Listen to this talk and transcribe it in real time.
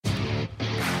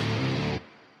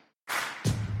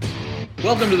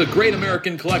Welcome to the Great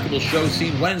American Collectibles Show,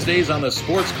 seen Wednesdays on the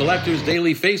Sports Collectors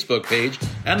Daily Facebook page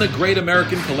and the Great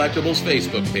American Collectibles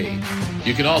Facebook page.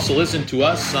 You can also listen to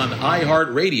us on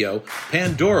iHeartRadio,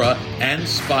 Pandora, and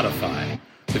Spotify.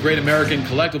 The Great American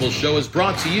Collectibles Show is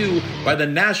brought to you by the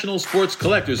National Sports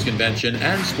Collectors Convention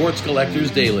and Sports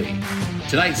Collectors Daily.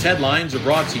 Tonight's headlines are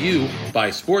brought to you by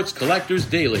Sports Collectors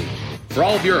Daily. For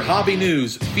all of your hobby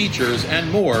news, features,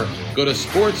 and more, go to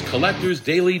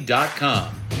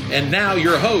sportscollectorsdaily.com. And now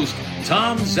your host,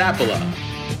 Tom Zappala.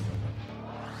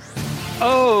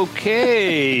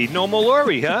 Okay, no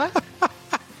Mallory, huh?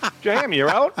 Jam, you're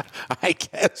out? I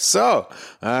guess so. All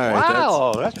right.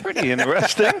 Wow, that's pretty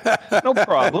interesting. No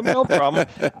problem.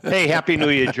 Hey, Happy New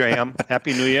Year, Jam.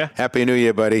 Happy New Year. Happy New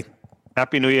Year, buddy.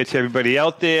 Happy New Year to everybody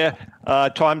out there.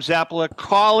 Tom Zappala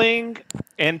calling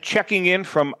and checking in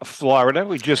from Florida.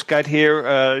 We just got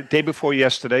here day before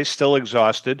yesterday, still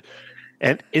exhausted.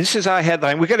 And this is our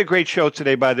headline. We got a great show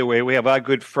today, by the way. We have our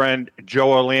good friend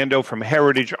Joe Orlando from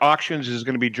Heritage Auctions is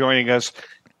going to be joining us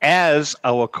as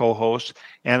our co-host.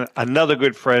 And another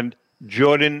good friend,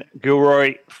 Jordan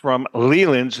Gilroy from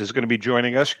Leland's, is going to be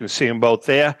joining us. You can see them both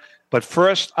there. But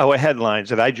first, our headlines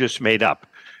that I just made up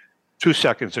 2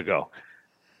 seconds ago.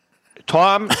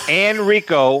 Tom and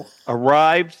Rico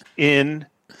arrived in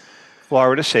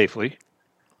Florida safely.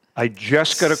 I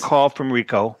just got a call from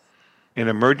Rico, an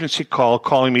emergency call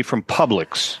calling me from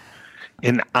Publix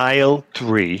in aisle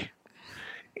 3.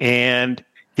 And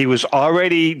he was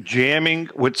already jamming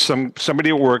with somebody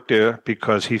at work there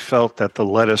because he felt that the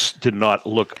lettuce did not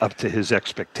look up to his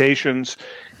expectations,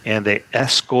 and they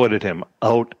escorted him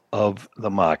out of the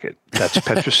market. That's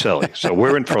Petrocelli. So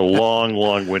we're in for a long,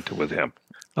 long winter with him.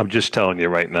 I'm just telling you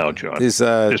right now, John.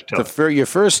 Your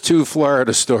first two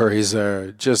Florida stories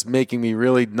are just making me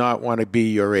really not want to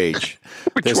be your age.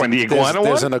 Which one, the iguana one?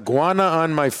 There's an iguana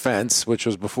on my fence, which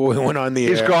was before we went on the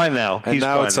air. He's gone now. And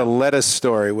now it's a lettuce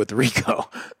story with Rico.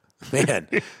 Man,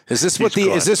 is this what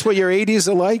your 80s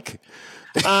are like?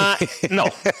 No.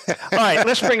 All right,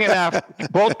 let's bring in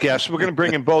both guests. We're going to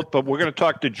bring in both, but we're going to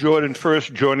talk to Jordan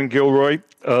first, Jordan Gilroy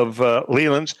of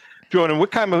Leland's. Jordan,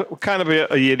 what kind of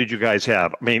a year did you guys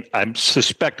have? I mean, I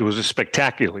suspect it was a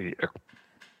spectacular year.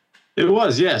 It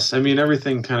was, yes. I mean,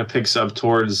 everything kind of picks up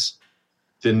towards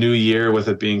the new year with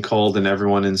it being cold and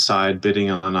everyone inside bidding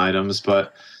on items.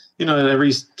 But,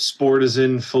 every sport is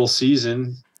in full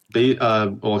season.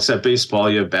 Except baseball.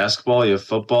 You have basketball, you have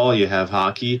football, you have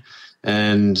hockey.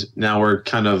 And now we're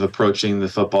kind of approaching the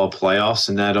football playoffs,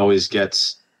 and that always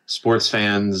gets sports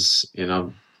fans,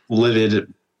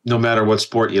 livid. No matter what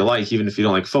sport you like, even if you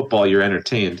don't like football, you're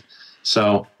entertained.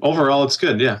 So overall, it's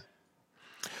good. Yeah.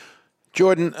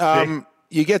 Jordan,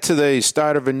 you get to the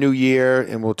start of a new year,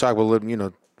 and we'll talk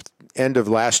about, end of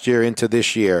last year into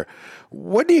this year.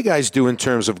 What do you guys do in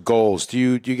terms of goals? Do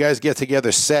you guys get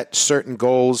together, set certain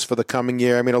goals for the coming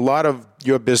year? I mean, a lot of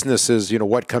your business is,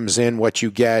 what comes in, what you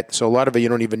get. So a lot of it you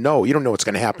don't even know. You don't know what's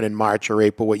going to happen in March or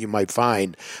April, what you might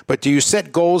find. But do you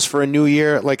set goals for a new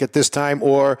year like at this time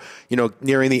or,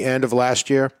 nearing the end of last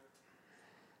year?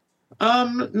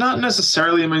 Not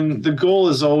necessarily. I mean, the goal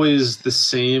is always the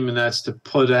same, and that's to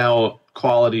put out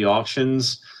quality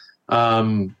auctions.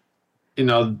 Everything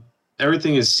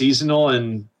is seasonal,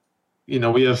 and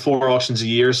we have 4 auctions a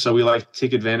year, so we like to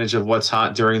take advantage of what's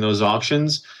hot during those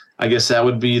auctions. I guess that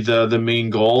would be the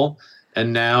main goal.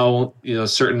 And now,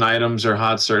 certain items are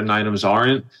hot, certain items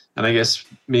aren't. And I guess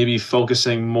maybe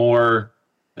focusing more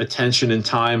attention and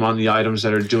time on the items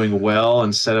that are doing well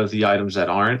instead of the items that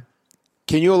aren't.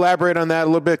 Can you elaborate on that a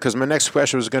little bit? Because my next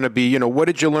question was going to be, what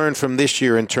did you learn from this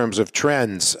year in terms of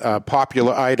trends,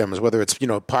 popular items, whether it's,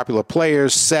 popular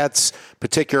players, sets,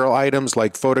 particular items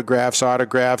like photographs,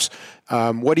 autographs.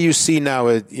 What do you see now,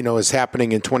 is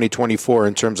happening in 2024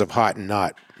 in terms of hot and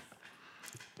not?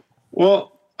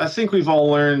 Well, I think we've all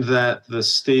learned that the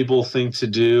stable thing to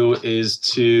do is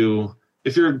to,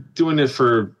 if you're doing it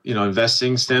for,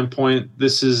 investing standpoint,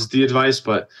 this is the advice.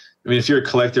 But I mean, if you're a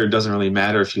collector, it doesn't really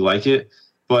matter if you like it.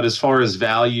 But as far as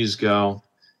values go,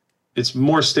 it's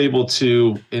more stable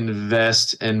to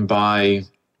invest and buy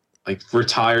like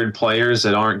retired players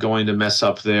that aren't going to mess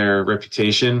up their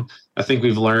reputation. I think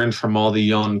we've learned from all the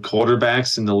young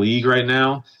quarterbacks in the league right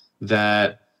now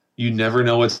that you never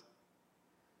know what's.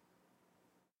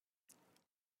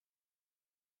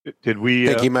 Did we? I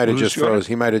think he might have just froze.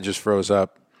 He might have just froze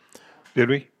up. Did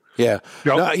we? Yeah.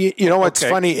 Nope. No, you know what's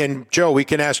funny? And Joe, we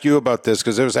can ask you about this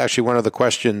because it was actually one of the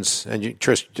questions. And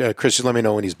Chris, just let me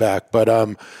know when he's back. But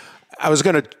I was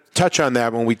going to touch on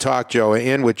that when we talk, Joe,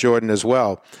 and with Jordan as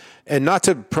well. And not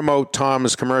to promote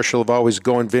Tom's commercial of always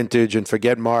going vintage and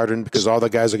forget modern because all the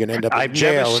guys are going to end up in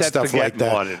jail and stuff like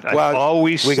that. Modern. I've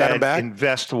always said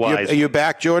invest wise. Are you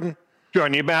back, Jordan?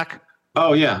 Jordan, you back?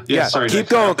 Oh yeah. Sorry, keep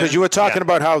going because you were talking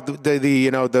about how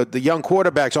the young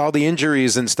quarterbacks, all the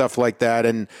injuries and stuff like that.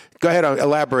 And go ahead,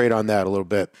 elaborate on that a little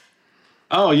bit.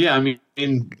 Oh yeah, I mean,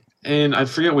 and I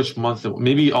forget which month,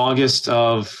 maybe August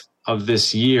of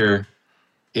this year.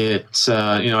 It's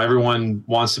everyone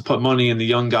wants to put money in the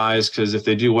young guys because if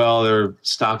they do well, their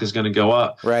stock is going to go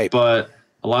up. Right. But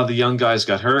a lot of the young guys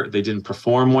got hurt. They didn't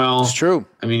perform well. It's true.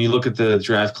 I mean, you look at the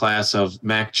draft class of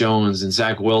Mac Jones and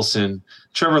Zach Wilson.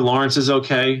 Trevor Lawrence is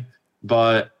okay,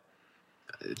 but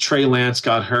Trey Lance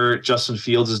got hurt. Justin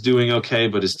Fields is doing okay,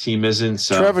 but his team isn't.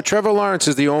 So Trevor Lawrence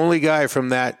is the only guy from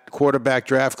that quarterback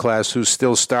draft class who's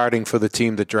still starting for the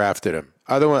team that drafted him.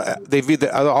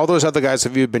 All those other guys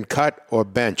have either been cut or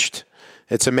benched.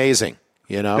 It's amazing,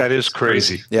 That is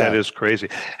crazy. Yeah. That is crazy.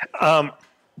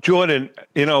 Jordan,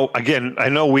 again, I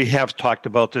know we have talked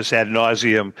about this ad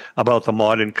nauseum about the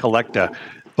modern collector,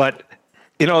 but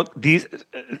these.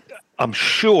 I'm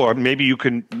sure maybe you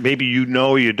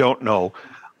don't know.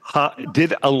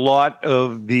 Did a lot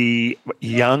of the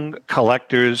young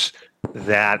collectors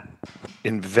that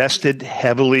invested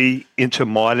heavily into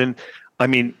modern? I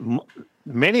mean,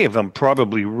 many of them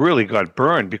probably really got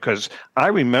burned because I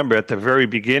remember at the very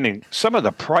beginning some of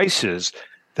the prices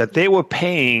that they were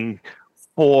paying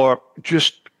for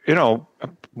just, Juan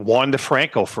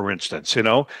DeFranco, for instance,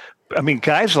 I mean,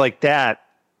 guys like that,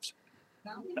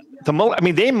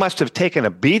 they must have taken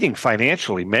a beating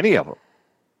financially, many of them.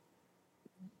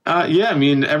 Yeah, I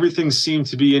mean, everything seemed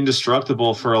to be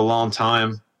indestructible for a long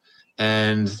time.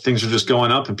 And things are just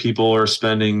going up and people are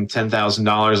spending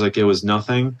 $10,000 like it was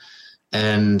nothing.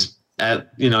 And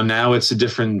now it's a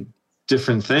different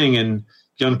thing. And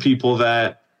young people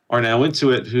that are now into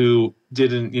it who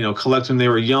didn't, collect when they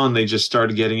were young, they just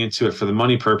started getting into it for the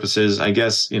money purposes. I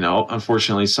guess,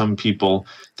 unfortunately, some people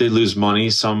did lose money,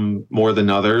 some more than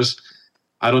others.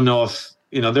 I don't know if,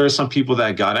 there are some people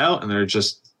that got out and they're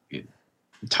just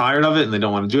tired of it and they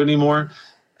don't want to do it anymore.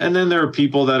 And then there are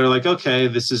people that are like, okay,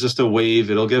 this is just a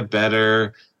wave. It'll get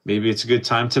better. Maybe it's a good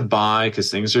time to buy because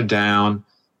things are down.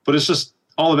 But it's just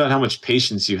all about how much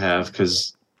patience you have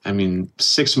because,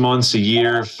 6 months, a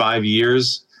year, 5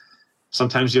 years,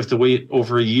 sometimes you have to wait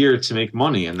over a year to make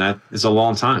money, and that is a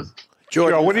long time.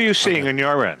 Joe, what are you seeing on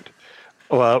your end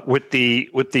with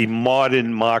the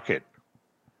modern market?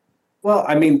 Well,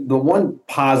 the one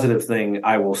positive thing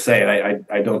I will say, and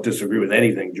I don't disagree with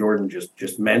anything Jordan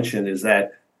just mentioned, is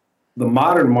that the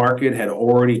modern market had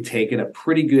already taken a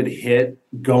pretty good hit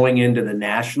going into the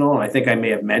National. And I think I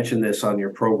may have mentioned this on your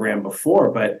program before,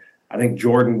 but I think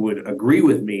Jordan would agree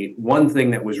with me. One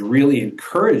thing that was really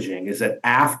encouraging is that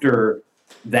after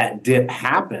that dip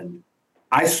happened,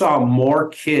 I saw more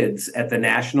kids at the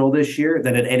National this year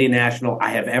than at any National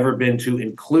I have ever been to,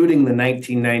 including the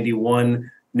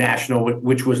 1991 National,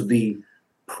 which was the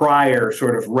prior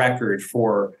sort of record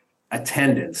for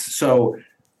attendance. So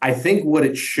I think what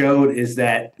it showed is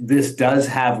that this does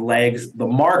have legs. The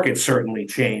market certainly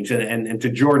changed. And to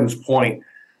Jordan's point,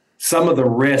 some of the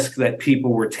risk that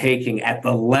people were taking at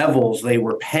the levels they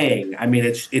were paying,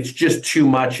 it's just too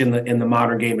much in the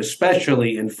modern game,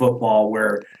 especially in football,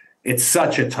 where it's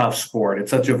such a tough sport. It's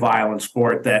such a violent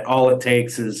sport that all it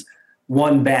takes is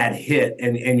one bad hit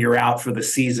and you're out for the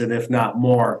season, if not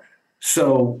more.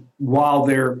 So while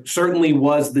there certainly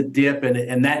was the dip,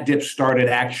 and that dip started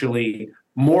actually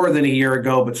more than a year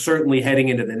ago, but certainly heading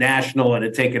into the National, and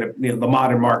had taken the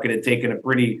modern market had taken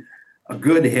a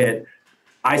good hit.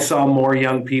 I saw more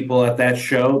young people at that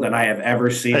show than I have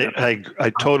ever seen.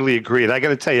 I totally agree. And I got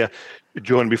to tell you,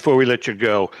 Jordan, before we let you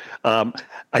go,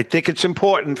 I think it's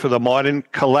important for the modern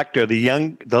collector, the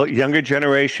younger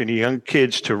generation, the young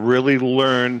kids, to really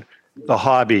learn the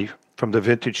hobby from the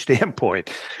vintage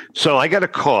standpoint. So I got a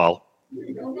call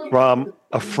from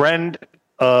a friend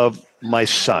of my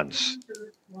son's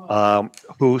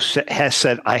who has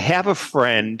said, I have a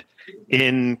friend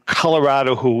in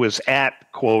Colorado who was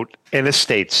at, quote, an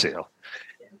estate sale.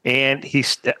 And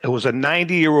it was a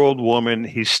 90-year-old woman.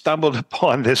 He stumbled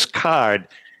upon this card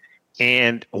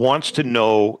and wants to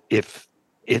know if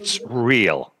it's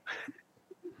real.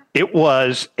 It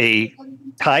was a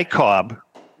Ty Cobb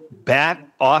bat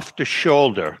off the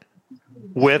shoulder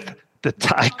with the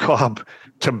Ty Cobb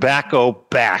tobacco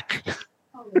back.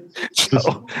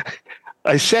 So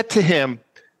I said to him,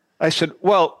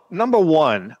 well, number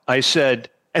one,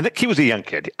 and he was a young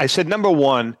kid. I said, number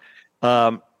one,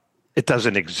 it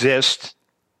doesn't exist.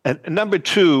 And number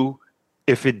two,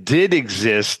 if it did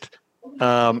exist,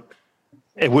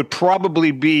 it would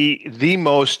probably be the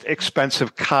most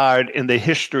expensive card in the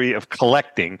history of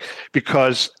collecting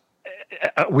because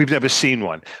we've never seen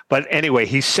one. But anyway,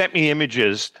 he sent me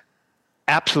images,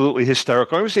 absolutely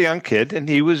hysterical. I was a young kid, and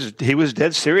he was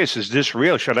dead serious. Is this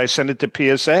real? Should I send it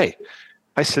to PSA?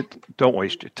 I said, don't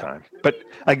waste your time. But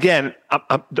again,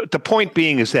 the point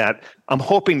being is that I'm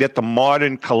hoping that the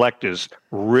modern collectors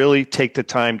really take the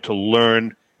time to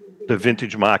learn the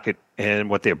vintage market and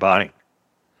what they're buying.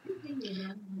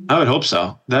 I would hope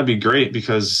so. That'd be great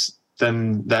because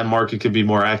then that market could be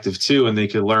more active too, and they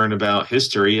could learn about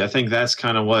history. I think that's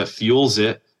kind of what fuels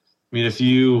it. I mean,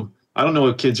 I don't know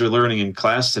what kids are learning in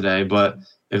class today, but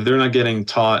if they're not getting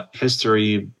taught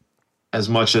history as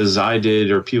much as I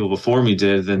did or people before me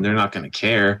did, then they're not going to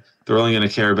care. They're only going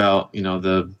to care about,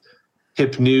 the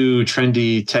hip, new,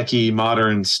 trendy, techie,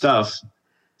 modern stuff.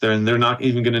 They're not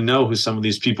even going to know who some of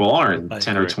these people are in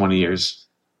 10 or 20 years.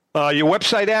 Your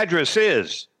website address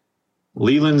is?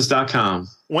 Lelands.com.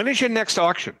 When is your next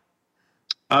auction?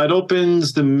 It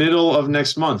opens the middle of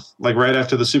next month, like right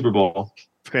after the Super Bowl.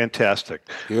 Fantastic.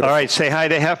 Beautiful. All right, say hi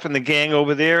to Hef and the gang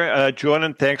over there.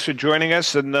 Jordan, thanks for joining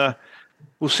us, and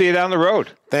we'll see you down the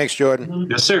road. Thanks, Jordan.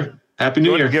 Yes, sir. Happy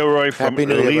New Jordan Year. Gilroy from Happy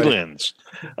New Year, Lelands.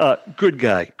 Good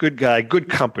guy, good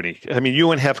company. I mean,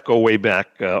 you and Hef go way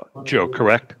back, Joe,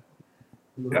 correct?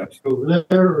 Yeah, so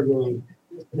there we're going.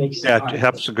 Yeah,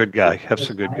 Hef's a good guy.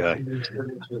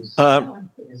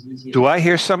 Do I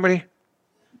hear somebody?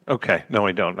 Okay, no,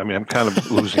 I don't. I mean, I'm kind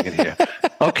of losing it here.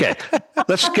 Okay,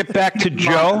 let's get back to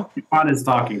Joe. Juan is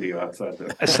talking to you outside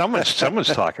there. Someone's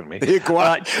talking to me. The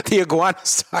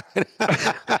iguana's talking.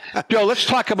 Joe, let's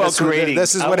talk about grading.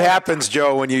 This is what happens,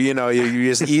 Joe, when you're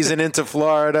just easing into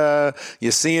Florida.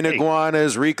 You're seeing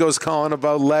iguanas. Rico's calling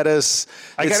about lettuce.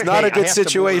 It's not a good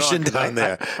situation down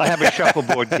there. I have a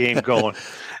shuffleboard game going.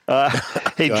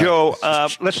 Hey, Joe,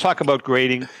 let's talk about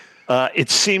grading. It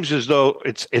seems as though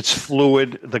it's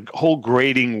fluid. The whole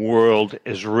grading world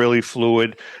is really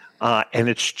fluid, and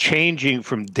it's changing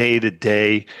from day to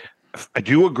day.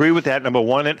 Do you agree with that? Number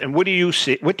one, and what do you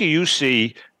see? What do you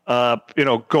see?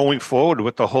 Going forward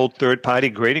with the whole third-party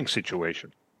grading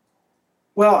situation.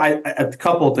 Well, a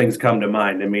couple of things come to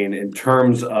mind. I mean, in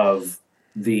terms of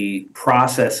the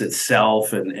process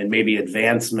itself and maybe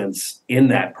advancements in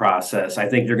that process, I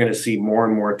think you're going to see more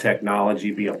and more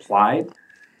technology be applied.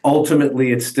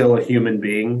 Ultimately, it's still a human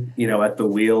being, at the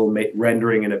wheel,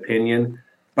 rendering an opinion.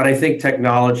 But I think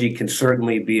technology can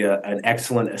certainly be an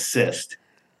excellent assist.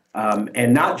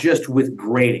 And not just with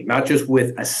grading, not just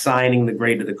with assigning the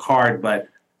grade to the card, but,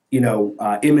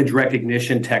 image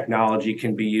recognition technology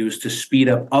can be used to speed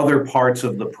up other parts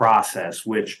of the process,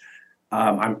 which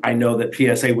I know that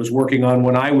PSA was working on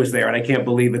when I was there. And I can't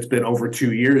believe it's been over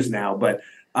 2 years now. But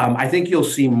I think you'll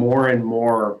see more and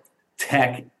more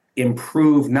tech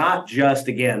improve not just,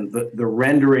 again, the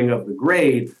rendering of the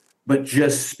grade, but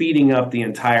just speeding up the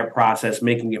entire process,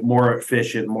 making it more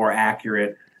efficient, more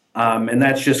accurate. And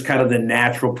that's just kind of the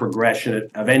natural progression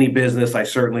of any business. I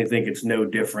certainly think it's no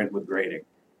different with grading.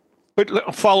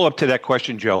 But follow up to that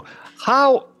question, Joe.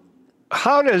 How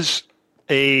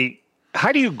do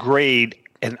you grade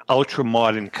an ultra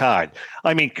modern card?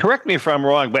 I mean, correct me if I'm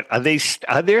wrong, but are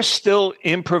there still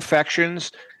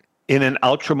imperfections in an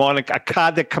ultramodern, a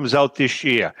card that comes out this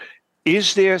year?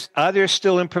 Are there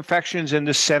still imperfections in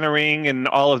the centering and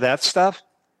all of that stuff?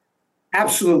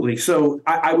 Absolutely. So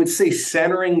I would say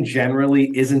centering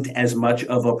generally isn't as much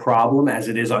of a problem as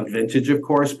it is on vintage, of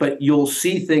course, but you'll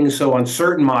see things. So on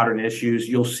certain modern issues,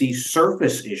 you'll see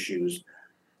surface issues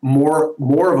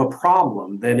more of a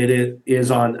problem than it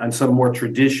is on some more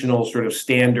traditional sort of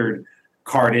standard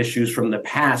card issues from the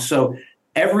past. So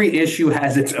every issue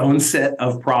has its own set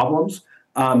of problems.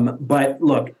 But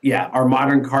look, are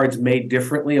modern cards made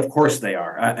differently? Of course they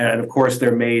are. And of course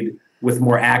they're made with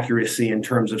more accuracy in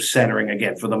terms of centering,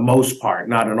 again, for the most part,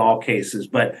 not in all cases.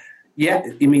 But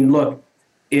look,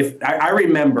 if I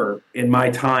remember in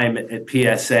my time at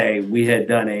PSA, we had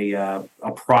done a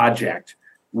project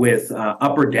with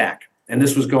Upper Deck. And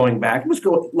this was going back,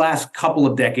 last couple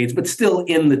of decades, but still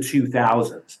in the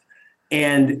 2000s.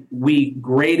 And we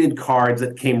graded cards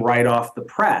that came right off the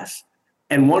press.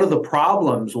 And one of the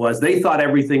problems was they thought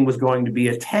everything was going to be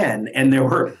a 10, and there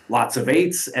were lots of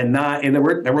 8s and 9, and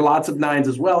there were lots of 9s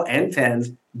as well and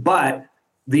 10s. But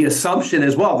the assumption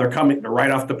is, well, they're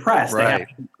right off the press. Right.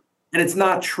 And it's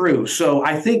not true. So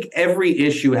I think every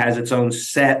issue has its own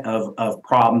set of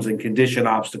problems and condition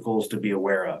obstacles to be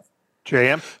aware of.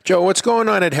 JM? Joe, what's going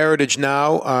on at Heritage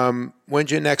now? When's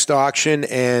your next auction?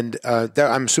 And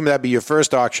I'm assuming that'd be your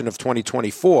first auction of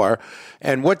 2024.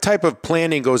 And what type of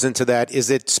planning goes into that? Is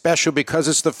it special because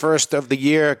it's the first of the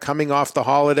year coming off the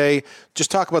holiday?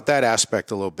 Just talk about that aspect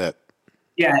a little bit.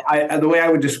 Yeah, the way I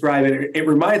would describe it, it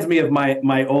reminds me of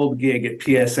my old gig at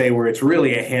PSA where it's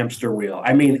really a hamster wheel.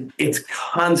 I mean, it's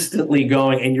constantly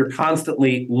going and you're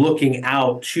constantly looking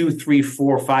out 2, 3,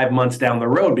 4, 5 months down the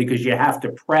road because you have to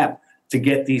prep to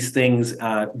get these things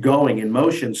going in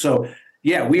motion. So,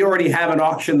 yeah, we already have an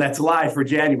auction that's live for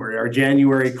January. Our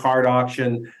January card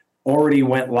auction already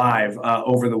went live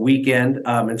over the weekend.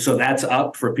 And so that's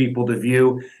up for people to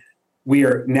view. We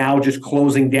are now just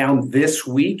closing down. This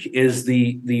week is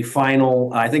the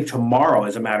final, I think tomorrow,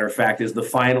 as a matter of fact, is the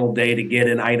final day to get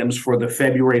in items for the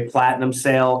February Platinum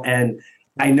sale. And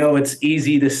I know it's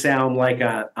easy to sound like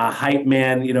a hype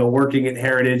man, working at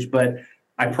Heritage, but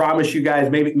I promise you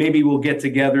guys, maybe we'll get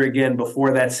together again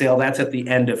before that sale. That's at the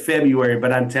end of February,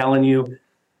 but I'm telling you,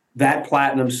 that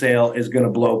Platinum sale is going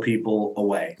to blow people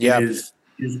away. Yep. It is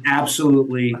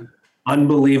absolutely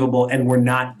unbelievable, and we're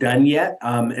not done yet.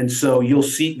 And so you'll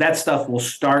see that stuff will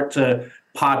start to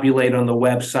populate on the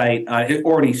website. It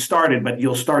already started, but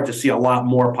you'll start to see a lot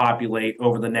more populate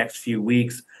over the next few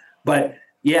weeks. But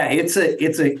yeah, it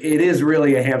is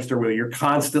really a hamster wheel. You're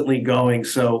constantly going.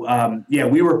 So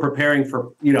we were preparing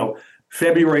for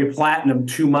February Platinum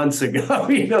 2 months ago,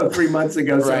 3 months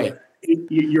ago. Right. So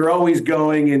you're always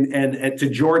going, and to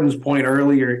Jordan's point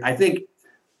earlier, I think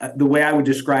the way I would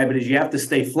describe it is you have to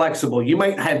stay flexible. You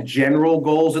might have general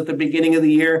goals at the beginning of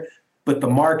the year, but the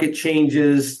market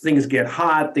changes, things get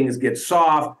hot, things get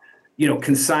soft.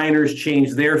 Consigners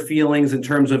change their feelings in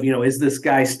terms of, is this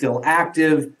guy still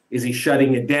active? Is he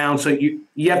shutting it down? So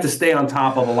you have to stay on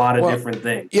top of a lot of different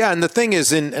things. Yeah, and the thing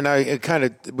is, and I kind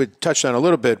of touched on a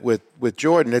little bit with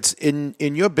Jordan, it's in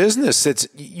your business, it's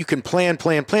you can plan,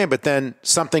 but then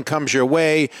something comes your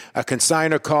way, a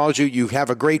consignor calls you, you have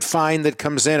a great find that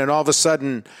comes in, and all of a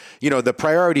sudden, the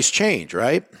priorities change,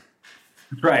 right?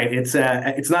 Right. It's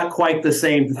not quite the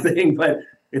same thing, but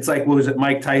it's like, what was it,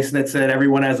 Mike Tyson that said,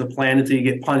 everyone has a plan until you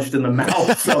get punched in the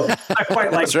mouth. So I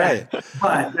quite like That's that. right.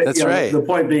 But That's right. The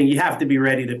point being, you have to be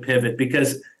ready to pivot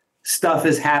because stuff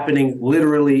is happening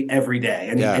literally every day.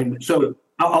 And so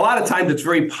a lot of times it's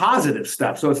very positive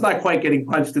stuff. So it's not quite getting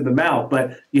punched in the mouth,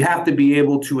 but you have to be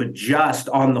able to adjust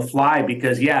on the fly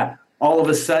because, all of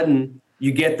a sudden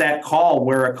you get that call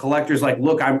where a collector's like,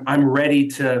 look, I'm ready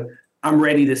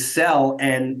to sell,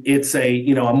 and it's a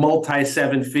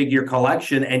multi-7-figure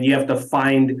collection, and you have to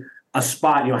find a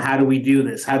spot. How do we do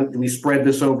this? How do we spread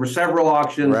this over several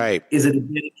auctions? Right. Is it a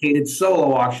dedicated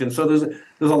solo auction? So there's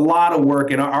a lot of work,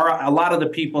 and a lot of the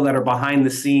people that are behind the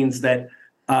scenes that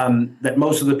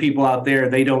most of the people out there,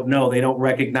 they don't know, they don't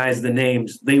recognize the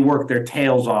names. They work their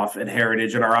tails off at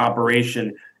Heritage and our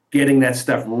operation, getting that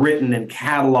stuff written and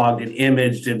cataloged and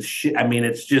imaged and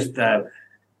it's just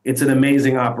it's an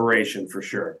amazing operation for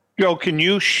sure. Joe, can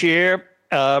you share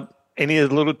any of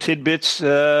the little tidbits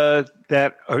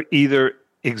that are either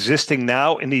existing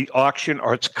now in the auction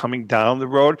or it's coming down the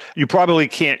road? You probably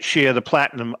can't share the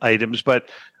platinum items, but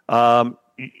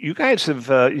you guys have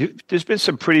there's been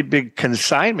some pretty big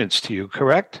consignments to you,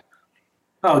 correct?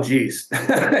 Oh, geez.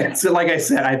 So like I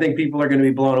said, I think people are going to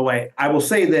be blown away. I will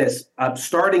say this,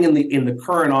 starting in the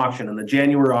current auction, in the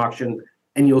January auction,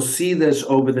 and you'll see this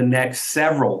over the next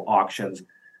several auctions,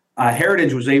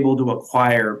 Heritage was able to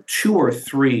acquire 2 or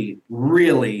 3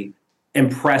 really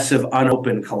impressive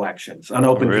unopened collections.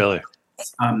 Really?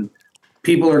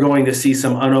 People are going to see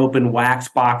some unopened wax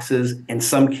boxes, in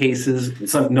some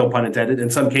cases, no pun intended, in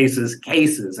some cases,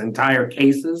 entire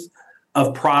cases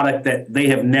of product that they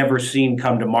have never seen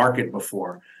come to market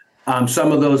before.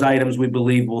 Some of those items we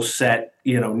believe will set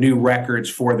new records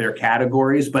for their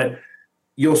categories, but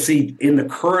you'll see in the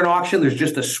current auction, there's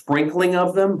just a sprinkling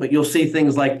of them, but you'll see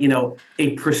things like,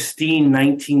 a pristine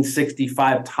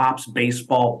 1965 Topps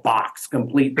baseball box,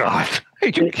 complete. God, are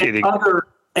you kidding?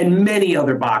 And many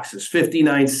other boxes,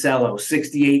 59 cello,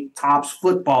 68 Topps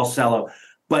football cello.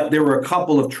 But there were a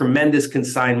couple of tremendous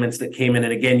consignments that came in.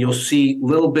 And again, you'll see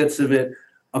little bits of it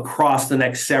across the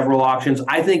next several auctions.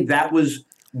 I think that was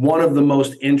one of the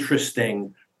most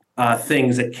interesting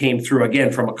things that came through,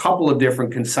 again, from a couple of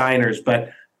different consigners.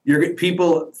 But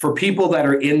for people that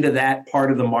are into that part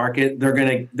of the market, they're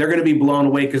gonna be blown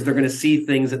away because they're going to see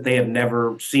things that they have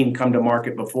never seen come to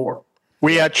market before.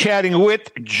 We are chatting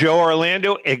with Joe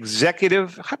Orlando,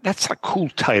 that's a cool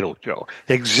title, Joe.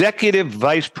 Executive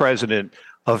Vice President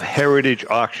of Heritage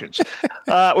Auctions.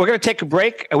 We're going to take a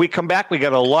break, and we come back. We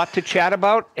got a lot to chat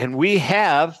about, and we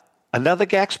have another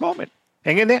GAX moment.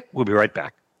 Hang in there. We'll be right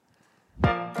back.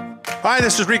 Hi,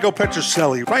 this is Rico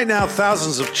Petrocelli. Right now,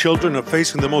 thousands of children are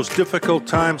facing the most difficult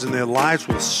times in their lives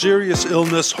with serious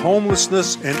illness,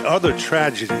 homelessness, and other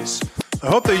tragedies. I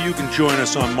hope that you can join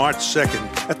us on March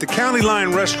 2nd at the County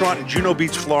Line Restaurant in Juno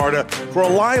Beach, Florida, for a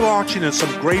live auction and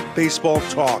some great baseball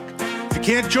talk. If you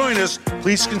can't join us,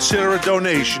 please consider a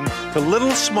donation to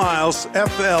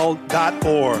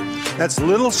littlesmilesfl.org. That's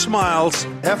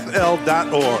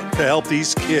littlesmilesfl.org to help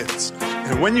these kids.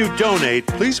 And when you donate,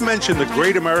 please mention the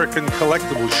Great American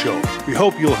Collectibles Show. We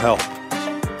hope you'll help.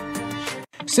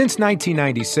 Since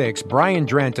 1996, Brian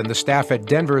Drent and the staff at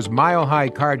Denver's Mile High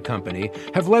Card Company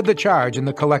have led the charge in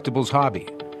the collectibles hobby.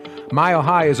 Mile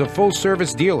High is a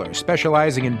full-service dealer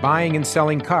specializing in buying and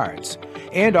selling cards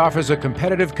and offers a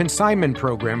competitive consignment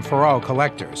program for all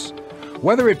collectors.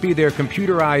 Whether it be their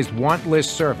computerized want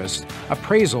list service,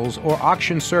 appraisals, or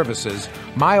auction services,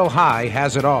 Mile High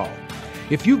has it all.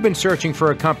 If you've been searching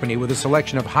for a company with a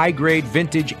selection of high-grade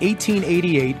vintage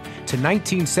 1888 to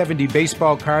 1970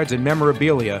 baseball cards and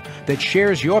memorabilia that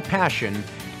shares your passion,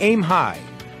 aim high,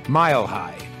 Mile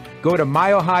High. Go to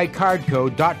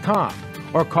milehighcardco.com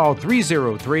or call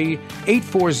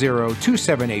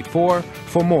 303-840-2784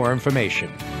 for more information.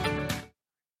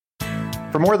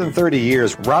 For more than 30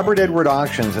 years, Robert Edward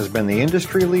Auctions has been the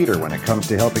industry leader when it comes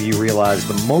to helping you realize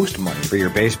the most money for your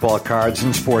baseball cards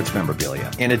and sports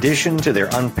memorabilia. In addition to their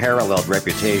unparalleled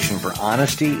reputation for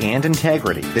honesty and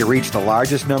integrity, they reach the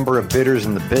largest number of bidders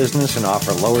in the business and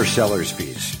offer lower seller's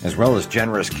fees, as well as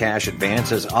generous cash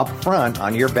advances up front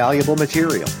on your valuable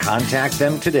material. Contact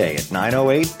them today at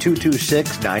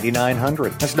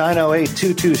 908-226-9900. That's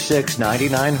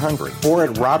 908-226-9900 or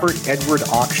at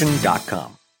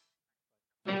robertedwardauction.com.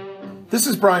 This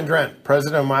is Brian Drent,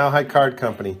 president of Mile High Card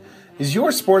Company. Is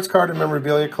your sports card and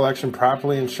memorabilia collection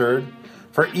properly insured?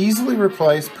 For easily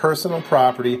replaced personal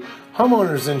property,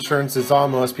 homeowners insurance is all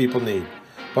most people need.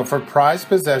 But for prized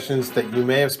possessions that you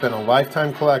may have spent a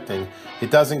lifetime collecting,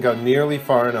 it doesn't go nearly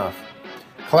far enough.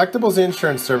 Collectibles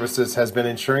Insurance Services has been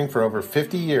insuring for over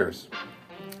 50 years.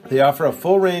 They offer a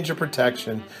full range of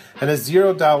protection and a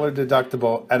 $0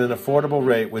 deductible at an affordable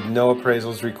rate with no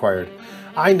appraisals required.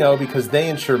 I know because they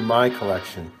insure my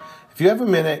collection. If you have a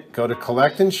minute, go to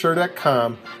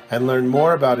collectinsure.com and learn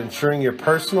more about insuring your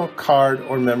personal card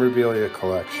or memorabilia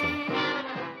collection.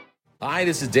 Hi,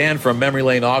 this is Dan from Memory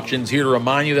Lane Auctions, here to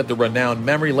remind you that the renowned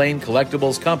Memory Lane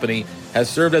Collectibles Company has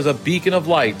served as a beacon of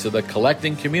light to the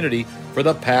collecting community for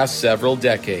the past several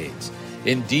decades.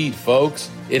 Indeed, folks,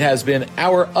 it has been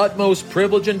our utmost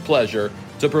privilege and pleasure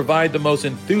to provide the most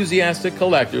enthusiastic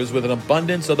collectors with an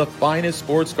abundance of the finest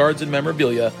sports cards and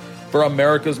memorabilia for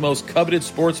America's most coveted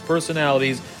sports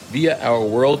personalities via our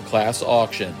world-class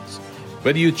auctions.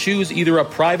 Whether you choose either a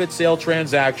private sale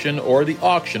transaction or the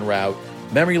auction route,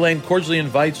 Memory Lane cordially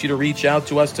invites you to reach out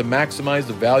to us to maximize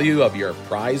the value of your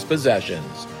prized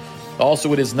possessions.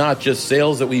 Also, it is not just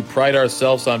sales that we pride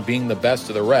ourselves on being the best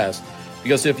of the rest,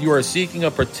 because if you are seeking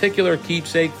a particular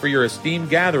keepsake for your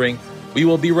esteemed gathering, we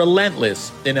will be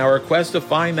relentless in our quest to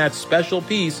find that special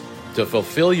piece to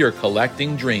fulfill your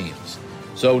collecting dreams.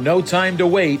 So no time to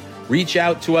wait. Reach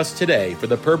out to us today for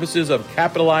the purposes of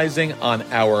capitalizing on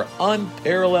our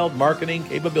unparalleled marketing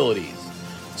capabilities.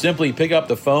 Simply pick up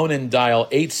the phone and dial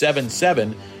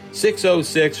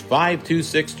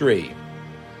 877-606-5263.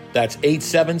 That's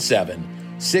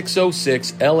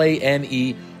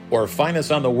 877-606-LANE, or find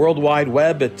us on the World Wide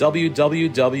Web at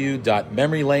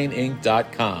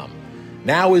www.memorylaneinc.com.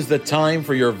 Now is the time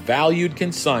for your valued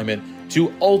consignment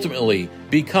to ultimately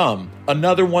become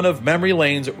another one of Memory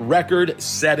Lane's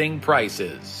record-setting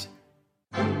prices.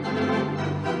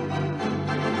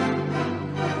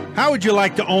 How would you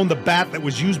like to own the bat that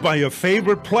was used by your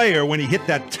favorite player when he hit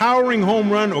that towering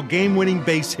home run or game-winning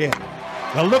base hit?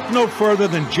 Now look no further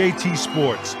than JT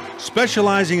Sports,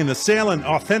 specializing in the sale and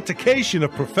authentication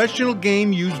of professional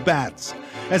game-used bats.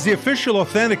 As the official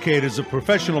authenticators of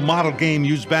professional model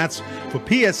game-used bats for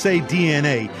PSA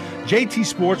DNA, JT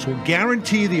Sports will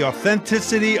guarantee the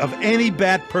authenticity of any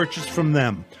bat purchased from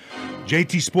them.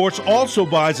 JT Sports also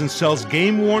buys and sells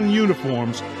game-worn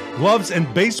uniforms, gloves,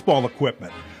 and baseball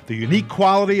equipment. The unique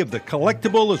quality of the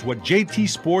collectible is what JT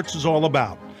Sports is all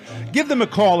about. Give them a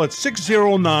call at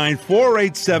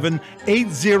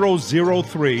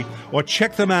 609-487-8003 or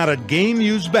check them out at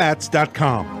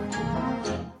GameUseBats.com.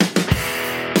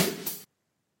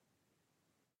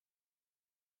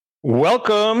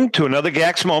 Welcome to another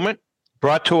GAX Moment,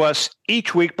 brought to us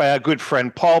each week by our good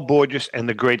friend Paul Borges and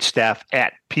the great staff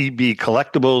at PB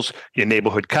Collectibles, your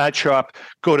neighborhood card shop.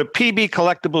 Go to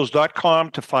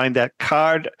pbcollectibles.com to find that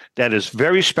card that is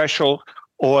very special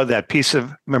or that piece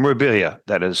of memorabilia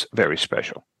that is very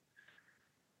special.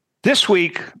 This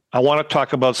week, I want to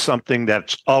talk about something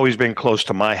that's always been close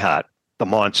to my heart, the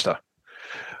Monster.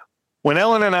 When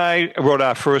Ellen and I wrote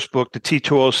our first book, the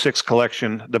T206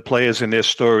 collection, The Players and Their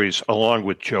Stories, along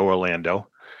with Joe Orlando,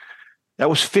 that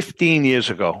was 15 years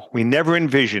ago. We never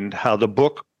envisioned how the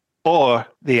book or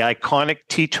the iconic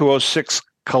T206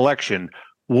 collection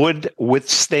would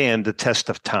withstand the test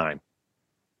of time.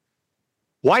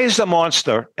 Why is the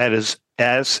Monster, as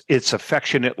it's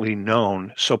affectionately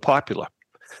known, so popular?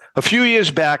 A few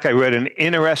years back, I read an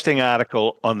interesting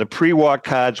article on the Pre-War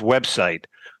Cards website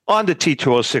on the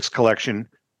T206 collection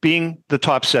being the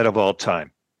top set of all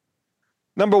time.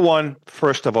 Number one,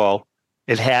 first of all,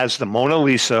 it has the Mona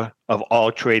Lisa of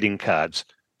all trading cards,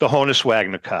 the Honus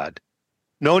Wagner card.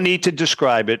 No need to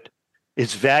describe it.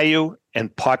 Its value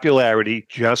and popularity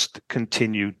just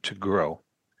continue to grow.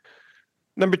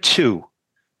 Number two,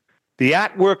 the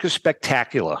artwork is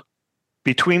spectacular.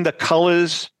 Between the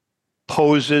colors,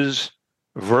 poses,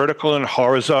 vertical and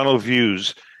horizontal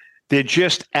views, they're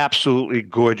just absolutely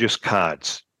gorgeous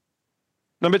cards.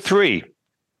 Number three,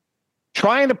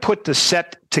 trying to put the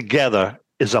set together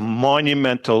is a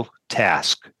monumental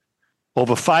task.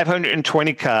 Over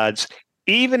 520 cards,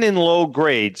 even in low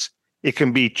grades, it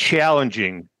can be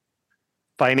challenging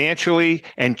financially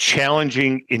and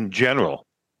challenging in general.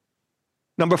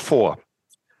 Number four,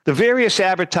 the various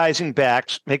advertising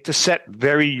backs make the set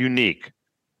very unique.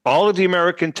 All of the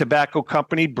American Tobacco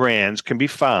Company brands can be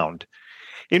found.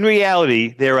 In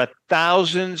reality, there are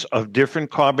thousands of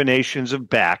different combinations of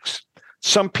backs.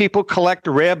 Some people collect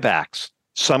rare backs,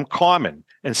 some common,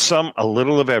 and some a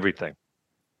little of everything.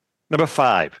 Number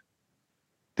five,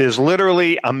 there's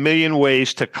literally a million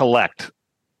ways to collect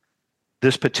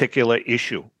this particular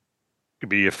issue. It could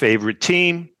be your favorite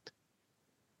team,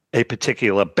 a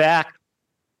particular back,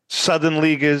 Southern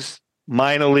Leaguers,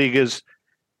 minor leaguers,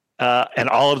 and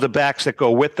all of the backs that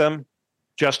go with them,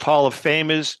 just Hall of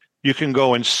Famers. You can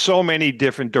go in so many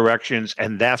different directions,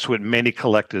 and that's what many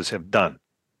collectors have done.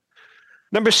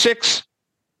 Number six,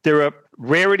 there are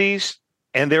rarities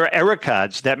and there are error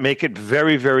cards that make it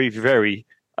very, very, very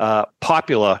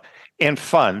popular and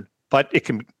fun, but it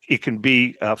can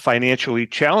be financially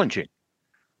challenging.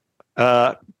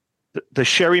 The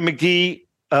Sherry McGee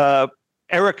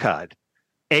error card,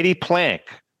 Eddie Plank,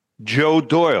 Joe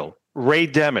Doyle, Ray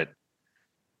Demmett,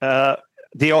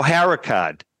 the O'Hara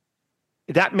card.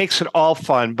 That makes it all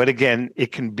fun, but again,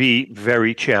 it can be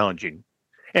very challenging.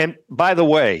 And by the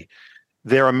way,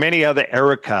 there are many other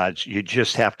error cards. You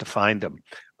just have to find them.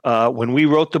 When we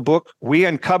wrote the book, we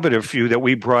uncovered a few that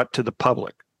we brought to the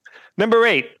public. Number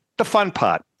eight, the fun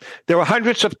part. There are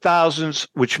hundreds of thousands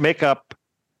which make up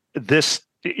this.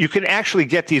 You can actually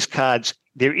get these cards.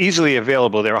 They're easily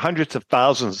available. There are hundreds of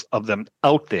thousands of them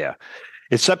out there.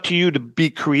 It's up to you to be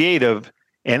creative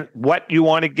and what you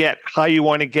want to get, how you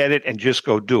want to get it, and just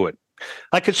go do it.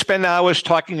 I could spend hours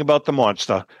talking about the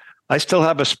Monster. I still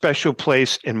have a special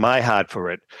place in my heart for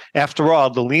it. After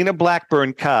all, the Lena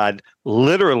Blackburn card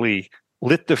literally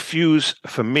lit the fuse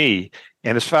for me.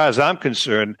 And as far as I'm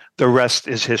concerned, the rest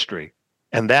is history.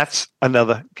 And that's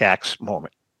another GAX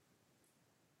moment.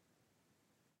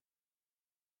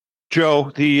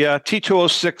 Joe, the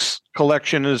T206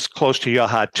 collection is close to your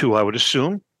heart too, I would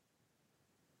assume.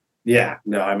 Yeah,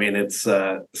 no, I mean, it's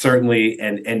certainly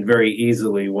and very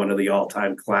easily one of the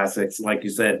all-time classics, like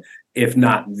you said, if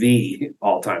not the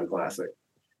all-time classic.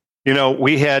 You know,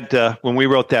 we had, when we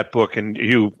wrote that book, and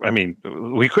you, I mean,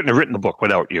 we couldn't have written the book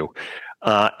without you.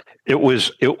 It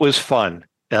was fun.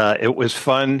 It was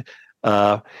fun.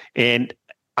 And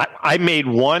I made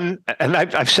one, and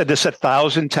I've said this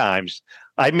 1,000 times.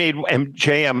 And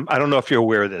JM, I don't know if you're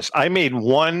aware of this. I made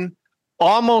one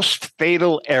almost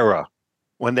fatal error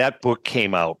when that book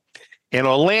came out. And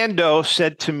Orlando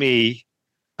said to me,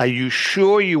 "Are you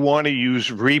sure you want to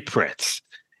use reprints?"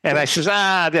 And I says,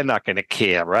 they're not going to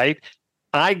care, right?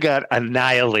 I got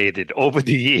annihilated over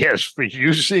the years for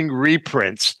using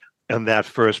reprints in that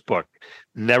first book.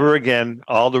 Never again.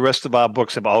 All the rest of our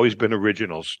books have always been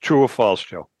originals. True or false,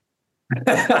 Joe?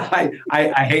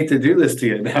 I hate to do this to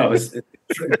you now.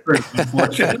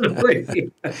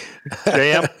 Unfortunately.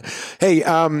 Hey,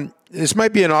 this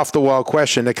might be an off-the-wall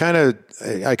question. I kind of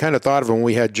thought of it when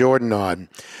we had Jordan on.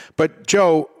 But,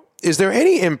 Joe, is there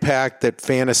any impact that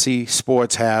fantasy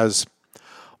sports has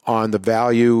on the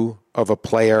value of a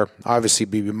player, obviously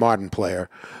be a modern player,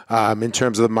 in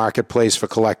terms of the marketplace for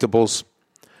collectibles?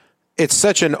 It's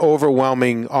such an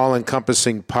overwhelming,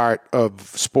 all-encompassing part of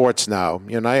sports now.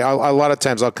 You know, a lot of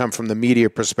times I'll come from the media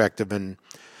perspective, and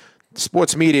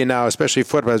sports media now, especially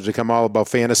football, has become all about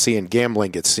fantasy and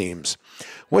gambling, it seems.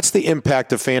 What's the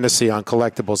impact of fantasy on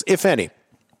collectibles, if any?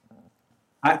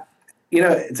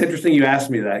 It's interesting you asked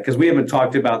me that because we haven't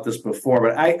talked about this before,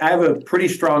 but I have a pretty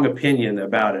strong opinion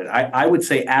about it. I would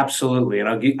say absolutely, and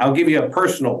I'll give you a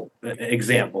personal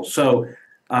example. So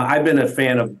I've been a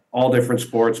fan of all different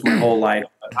sports my whole life.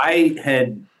 I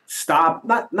had stopped,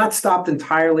 not stopped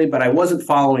entirely, but I wasn't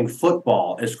following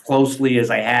football as closely as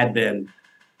I had been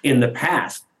in the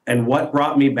past. And what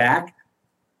brought me back?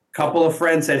 A couple of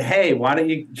friends said, "Hey, why don't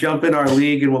you jump in our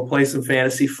league and we'll play some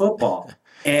fantasy football?"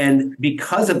 And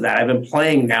because of that, I've been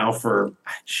playing now for,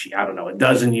 I don't know, a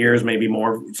dozen years, maybe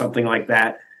more, something like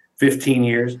that, 15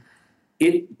 years.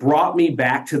 It brought me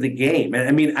back to the game.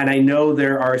 And I know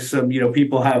there are some,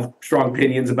 people have strong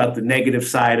opinions about the negative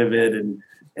side of it and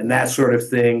that sort of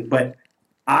thing. But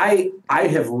I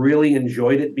have really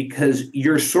enjoyed it because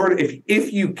you're sort of,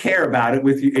 if you care about it,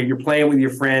 you're playing with your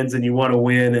friends and you want to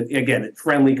win, and again, it's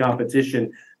friendly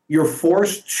competition, you're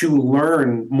forced to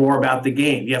learn more about the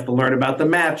game. You have to learn about the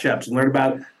matchups and learn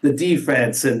about the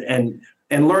defense and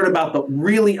learn about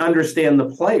really understand the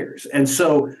players. And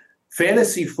so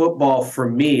fantasy football for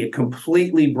me, it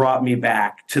completely brought me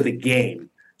back to the game.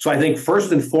 So I think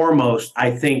first and foremost,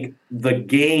 I think the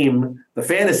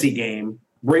fantasy game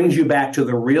brings you back to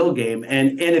the real game.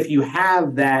 And if you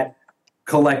have that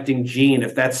collecting gene,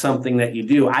 if that's something that you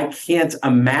do, I can't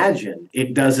imagine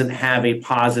it doesn't have a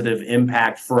positive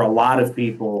impact for a lot of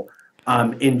people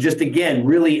in just, again,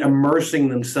 really immersing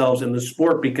themselves in the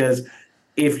sport. Because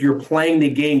if you're playing the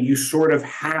game, you sort of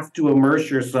have to immerse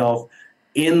yourself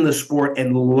in the sport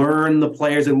and learn the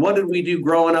players. And what did we do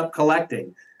growing up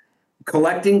collecting?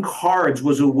 Collecting cards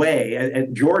was a way,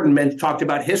 and Jordan talked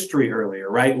about history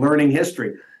earlier, right? Learning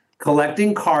history.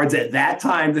 Collecting cards at that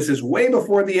time, this is way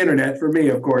before the internet for me,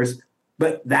 of course,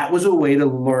 but that was a way to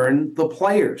learn the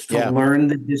players, to learn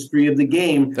the history of the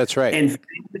game. That's right. And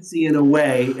fantasy in a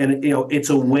way, and it's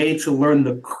a way to learn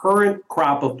the current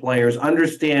crop of players,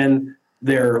 understand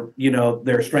their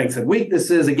strengths and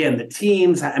weaknesses. Again, the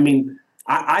teams.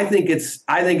 I think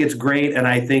it's great, and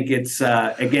I think it's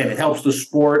again, it helps the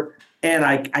sport. And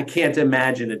I can't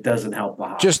imagine it doesn't help the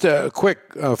hobby. Just a quick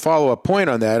follow-up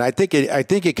point on that. I think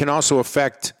it can also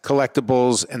affect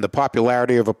collectibles and the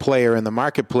popularity of a player in the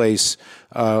marketplace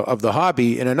of the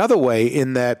hobby in another way,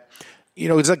 in that,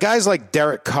 it's guys like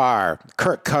Derek Carr,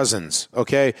 Kirk Cousins,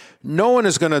 okay? No one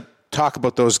is going to talk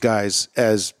about those guys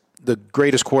as the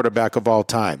greatest quarterback of all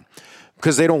time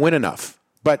because they don't win enough.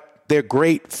 But they're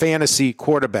great fantasy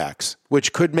quarterbacks,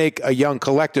 which could make a young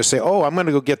collector say, "Oh, I'm going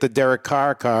to go get the Derek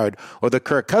Carr card or the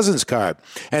Kirk Cousins card."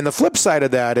 And the flip side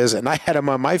of that is, and I had him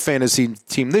on my fantasy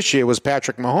team this year, was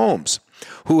Patrick Mahomes,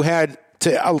 who had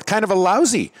kind of a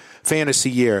lousy fantasy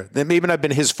year. That may not have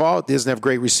been his fault. He doesn't have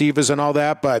great receivers and all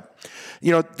that. But,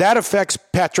 that affects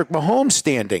Patrick Mahomes'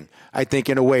 standing, I think,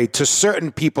 in a way, to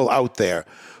certain people out there.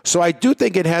 So I do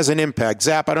think it has an impact.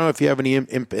 Zap, I don't know if you have any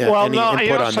input on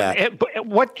that.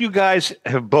 What you guys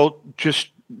have both just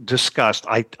discussed,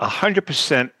 I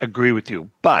 100% agree with you.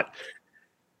 But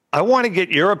I want to get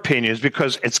your opinions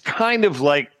because it's kind of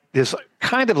like there's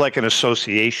kind of like an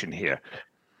association here.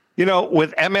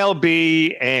 With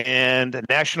MLB and the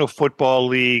National Football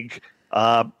League,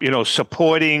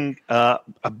 supporting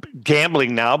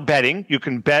gambling now, betting. You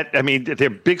can bet. They're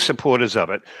big supporters of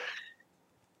it.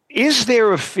 Is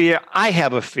there a fear? I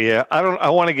have a fear. I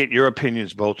want to get your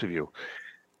opinions, both of you.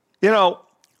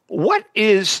 What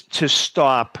is to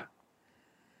stop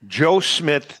Joe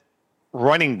Smith,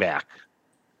 running back,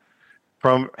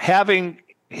 from having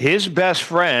his best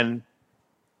friend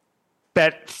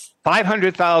bet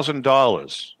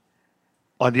 $500,000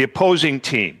 on the opposing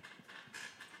team,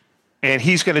 and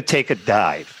he's going to take a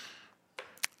dive?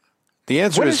 The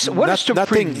answer is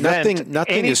nothing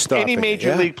is stopping any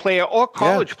major league player or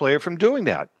college player from doing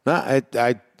that. No,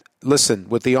 I listen,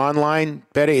 with the online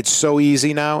betting, it's so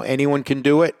easy now. Anyone can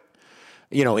do it.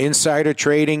 Insider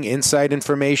trading, inside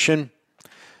information.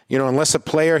 Unless a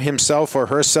player himself or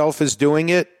herself is doing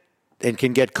it and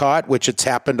can get caught, which it's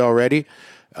happened already,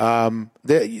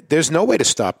 there's no way to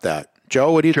stop that.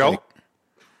 Joe, what do you think?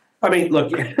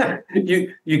 Look,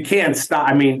 you can't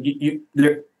stop.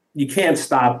 You can't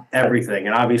stop everything.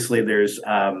 And obviously there's,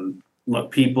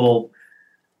 people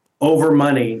over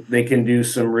money, they can do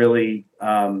some really,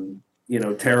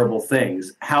 terrible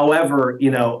things. However,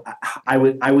 I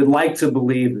would like to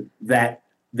believe that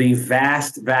the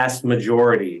vast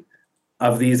majority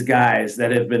of these guys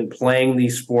that have been playing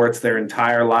these sports their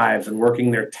entire lives and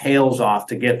working their tails off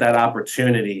to get that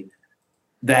opportunity,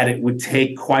 that it would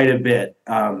take quite a bit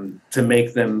to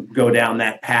make them go down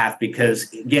that path.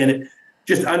 Because again,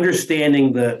 just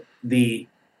understanding the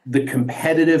the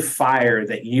competitive fire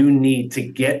that you need to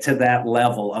get to that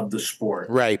level of the sport.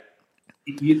 Right.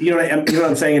 You know what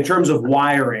I'm saying? In terms of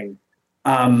wiring,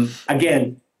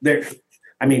 again,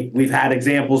 we've had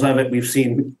examples of it. We've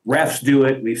seen refs do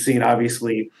it. We've seen,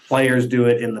 obviously, players do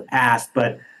it in the past.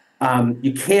 But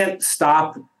you can't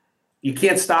stop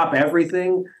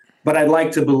everything. But I'd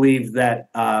like to believe that,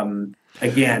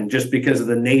 again, just because of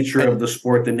the nature of the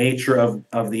sport, the nature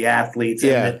of the athletes,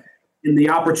 and the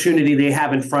opportunity they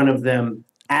have in front of them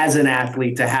as an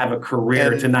athlete to have a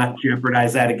career, to not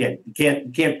jeopardize that again.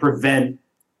 You can't prevent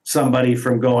somebody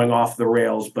from going off the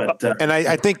rails. But and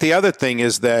I think the other thing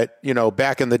is that,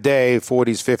 back in the day,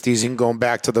 40s, 50s, even going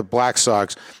back to the Black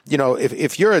Sox,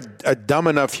 if you're a dumb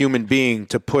enough human being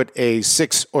to put a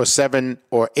 6 or 7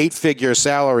 or 8-figure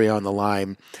salary on the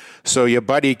line so your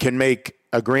buddy can make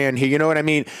 $1,000 here, you know what I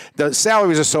mean? The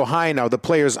salaries are so high now, the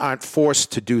players aren't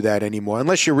forced to do that anymore,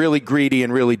 unless you're really greedy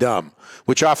and really dumb,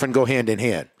 which often go hand in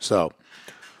hand. So,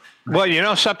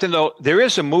 well, something though, there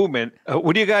is a movement.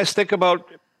 What do you guys think about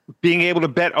being able to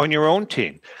bet on your own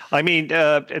team? I mean,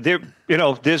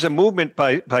 there's a movement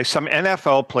by some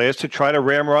NFL players to try to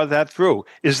ramrod that through.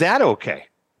 Is that okay,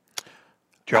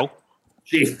 Joe?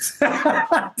 Jeez,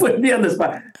 put me on the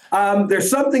spot. There's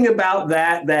something about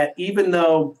that even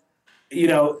though,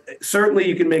 certainly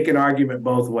you can make an argument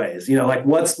both ways. Like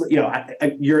what's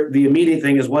the immediate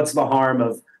thing is, what's the harm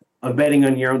of betting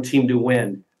on your own team to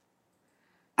win?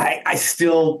 I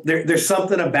still there's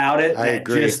something about it that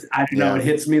just, I don't know, it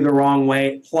hits me the wrong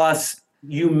way. Plus,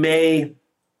 you may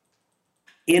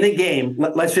in a game.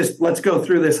 Let's go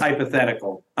through this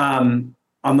hypothetical. On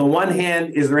the one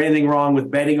hand, is there anything wrong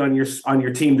with betting on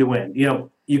your team to win?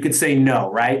 You could say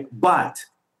no, right? But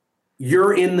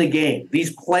you're in the game.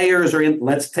 These players are in.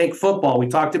 Let's take football. We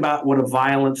talked about what a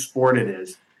violent sport it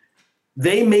is.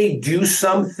 They may do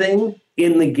something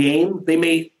in the game. They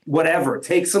may,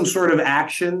 take some sort of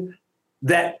action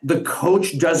that the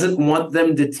coach doesn't want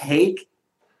them to take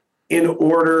in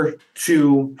order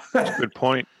to good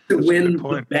point. to win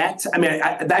the bet. I mean,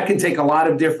 that can take a lot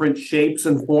of different shapes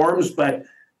and forms, but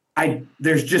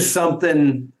there's just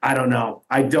something, I don't know.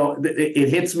 It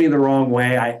hits me the wrong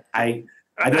way. I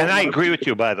agree with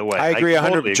you, by the way. I agree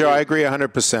 100%. Joe, I agree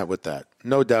 100% with that.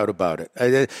 No doubt about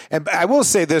it. And I will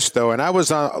say this, though, and I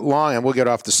was long, and we'll get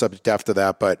off the subject after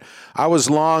that, but I was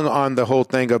long on the whole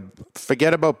thing of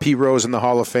forget about Pete Rose in the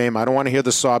Hall of Fame. I don't want to hear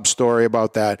the sob story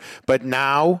about that. But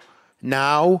now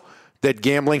that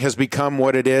gambling has become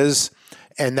what it is,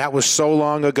 and that was so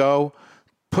long ago,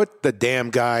 put the damn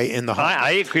guy in the Hall.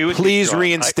 I agree with you. Please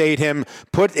reinstate him.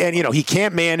 He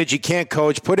can't manage, he can't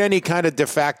coach. Put any kind of de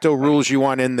facto rules you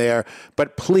want in there.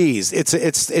 But please,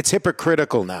 it's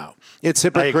hypocritical now. It's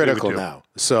hypocritical now.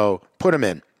 So put him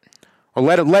in, or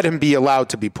let him be allowed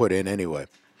to be put in anyway.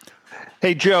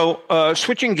 Hey Joe,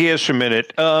 switching gears for a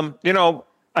minute.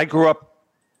 I grew up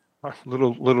a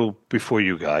little before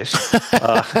you guys.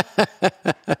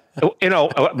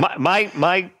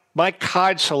 My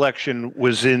card selection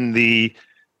was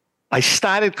I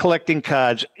started collecting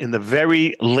cards in the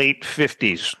very late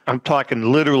 50s. I'm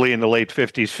talking literally in the late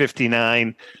 50s,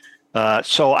 59.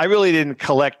 So I really didn't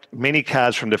collect many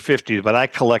cards from the 50s, but I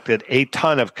collected a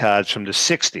ton of cards from the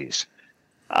 60s.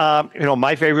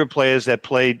 My favorite players that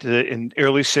played in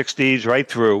early 60s right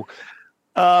through.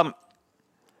 Now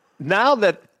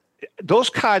that those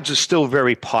cards are still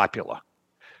very popular.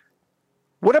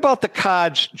 What about the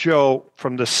cards, Joe,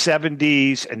 from the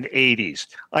 70s and 80s?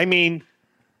 I mean,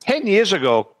 10 years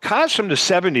ago, cards from the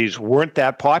 70s weren't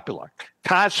that popular.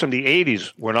 Cards from the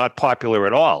 80s were not popular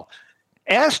at all.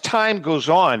 As time goes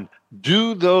on,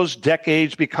 do those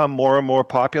decades become more and more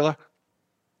popular?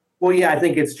 Well, yeah, I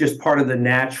think it's just part of the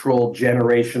natural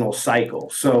generational cycle.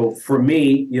 So for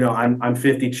me, I'm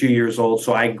 52 years old,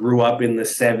 so I grew up in the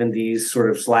 70s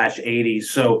sort of /80s.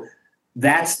 So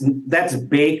that's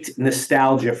baked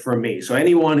nostalgia for me. So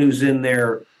anyone who's in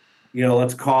their,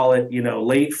 let's call it,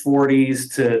 late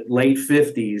 40s to late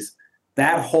 50s,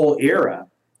 that whole era,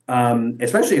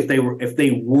 especially if they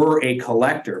were a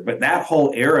collector, but that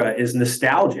whole era is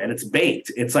nostalgia and it's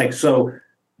baked. It's like, so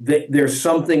there's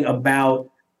something about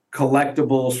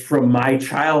collectibles from my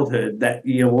childhood that,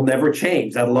 will never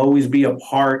change. That'll always be a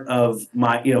part of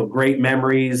my, great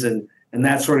memories and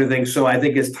that sort of thing. So I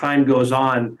think as time goes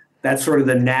on, that's sort of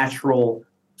the natural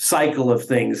cycle of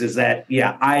things is that,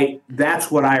 that's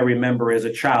what I remember as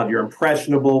a child. You're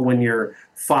impressionable when you're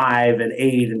 5 and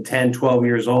 8 and 10, 12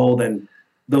 years old, and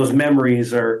those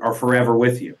memories are forever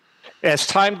with you. As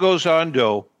time goes on,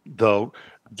 though,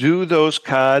 do those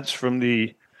cards from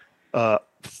the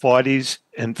 40s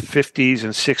and 50s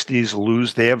and 60s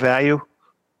lose their value?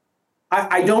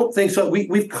 I don't think so.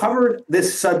 We've covered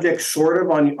this subject sort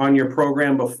of on your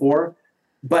program before,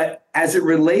 but as it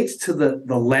relates to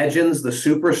the legends, the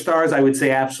superstars, I would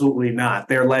say absolutely not.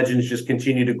 Their legends just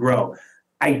continue to grow.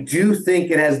 I do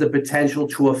think it has the potential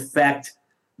to affect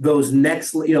those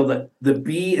next, the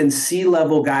B and C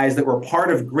level guys that were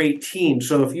part of great teams.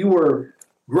 So if you were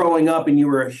growing up and you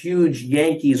were a huge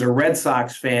Yankees or Red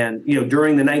Sox fan,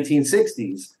 during the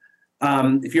 1960s,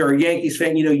 if you're a Yankees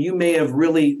fan, you may have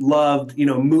really loved,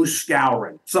 Moose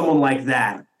Skowron, someone like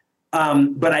that.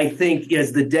 But I think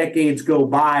as the decades go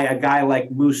by, a guy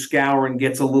like Moose Skowron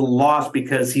gets a little lost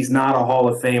because he's not a Hall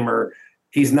of Famer.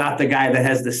 He's not the guy that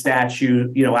has the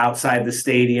statue, outside the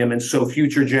stadium. And so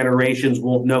future generations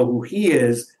won't know who he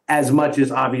is as much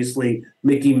as obviously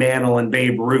Mickey Mantle and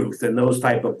Babe Ruth and those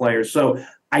type of players. So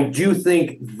I do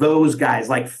think those guys,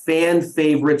 like fan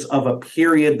favorites of a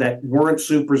period that weren't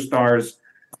superstars,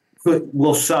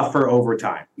 will suffer over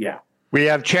time. Yeah. We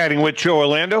have chatting with Joe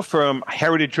Orlando from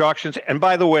Heritage Auctions. And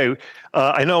by the way,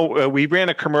 I know we ran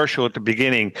a commercial at the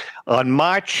beginning. On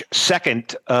March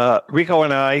 2nd, Rico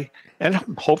and I, and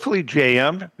hopefully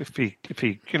JM, if he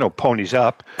ponies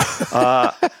up,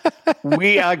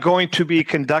 we are going to be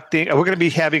we're going to be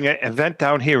having an event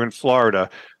down here in Florida.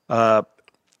 And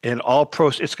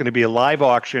it's going to be a live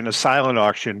auction, a silent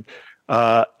auction.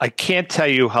 I can't tell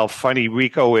you how funny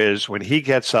Rico is when he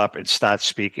gets up and starts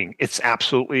speaking. It's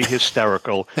absolutely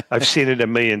hysterical. I've seen it a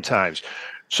million times.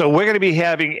 So we're going to be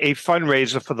having a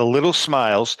fundraiser for the Little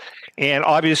Smiles. And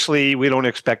obviously, we don't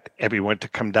expect everyone to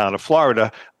come down to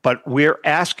Florida, but we're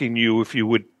asking you if you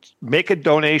would make a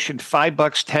donation, $5,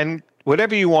 $10,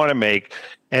 whatever you want to make,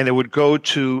 and it would go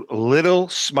to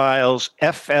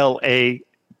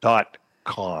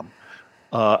littlesmilesfla.com.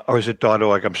 Or is it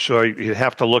 .org? I'm sure you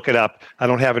have to look it up. I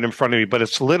don't have it in front of me, but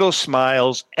it's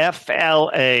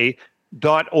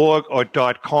littlesmilesfla.org or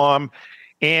 .com.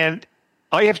 And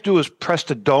all you have to do is press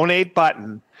the donate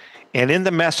button, and in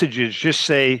the messages, just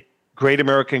say Great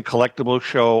American Collectible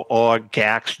Show or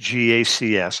GACS,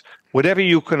 GACS, whatever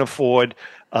you can afford.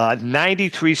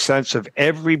 93 cents of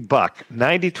every buck,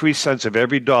 93 cents of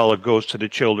every dollar goes to the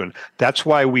children. That's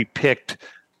why we picked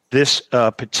this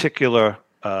particular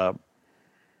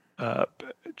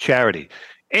charity.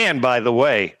 And by the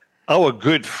way, our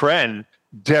good friend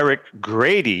Derek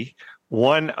Grady,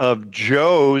 one of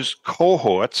Joe's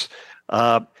cohorts,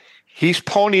 he's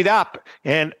ponied up,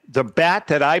 and the bat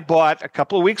that I bought a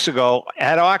couple of weeks ago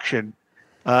at auction,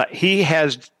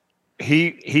 he's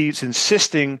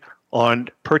insisting on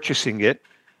purchasing it,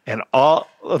 and all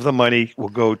of the money will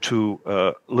go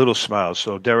to Little Smiles.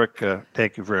 So, Derek,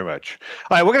 thank you very much.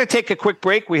 All right, we're going to take a quick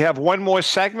break. We have one more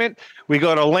segment. We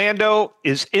got Orlando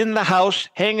is in the house.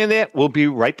 Hang in there. We'll be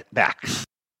right back.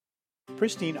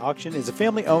 Pristine Auction is a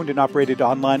family-owned and operated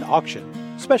online auction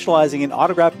specializing in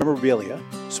autographed memorabilia,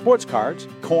 sports cards,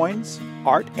 coins,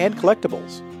 art, and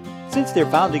collectibles. Since their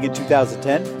founding in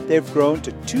 2010, they've grown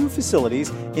to 2 facilities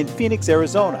in Phoenix,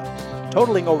 Arizona,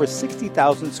 totaling over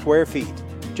 60,000 square feet.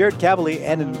 Jared Cavalier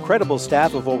and an incredible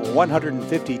staff of over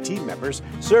 150 team members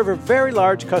serve a very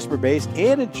large customer base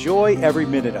and enjoy every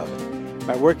minute of it.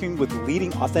 By working with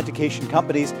leading authentication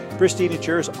companies, Pristine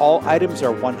ensures all items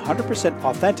are 100%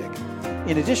 authentic.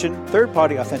 In addition,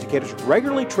 third-party authenticators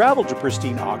regularly travel to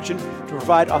Pristine Auction to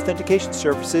provide authentication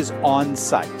services on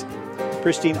site.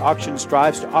 Pristine Auction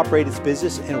strives to operate its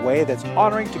business in a way that's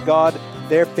honoring to God,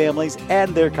 their families,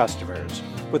 and their customers.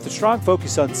 With a strong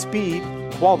focus on speed,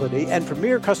 quality, and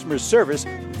premier customer service,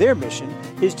 their mission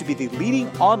is to be the leading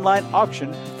online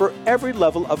auction for every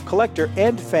level of collector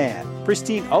and fan.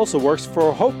 Pristine also works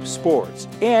for Hope Sports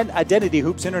and Identity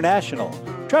Hoops International,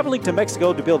 traveling to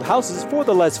Mexico to build houses for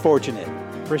the less fortunate.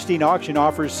 Pristine Auction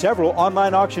offers several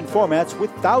online auction formats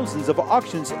with thousands of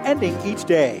auctions ending each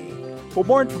day. For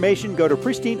more information, go to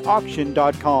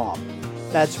pristineauction.com.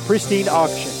 That's Pristine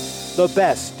Auction, the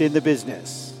best in the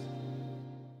business.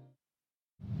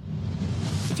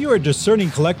 If you're a discerning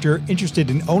collector interested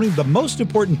in owning the most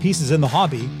important pieces in the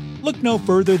hobby, look no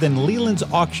further than Leland's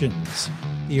Auctions.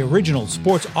 The original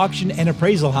sports auction and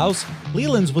appraisal house,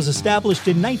 Leland's was established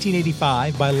in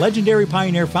 1985 by legendary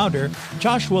Pioneer founder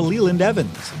Joshua Leland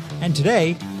Evans. And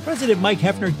today, President Mike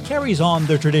Hefner carries on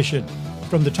the tradition.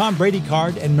 From the Tom Brady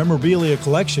card and memorabilia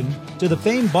collection to the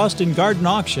famed Boston Garden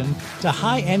Auction to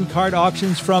high-end card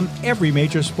auctions from every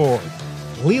major sport,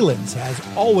 Leland's has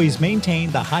always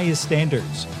maintained the highest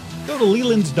standards. Go to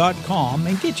Lelands.com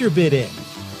and get your bid in.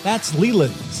 That's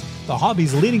Leland's, the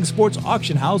hobby's leading sports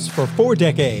auction house for 4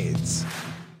 decades.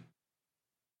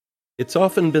 It's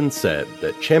often been said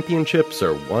that championships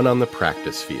are won on the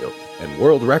practice field, and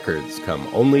world records come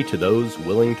only to those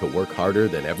willing to work harder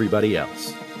than everybody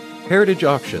else. Heritage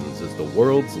Auctions is the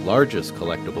world's largest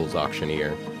collectibles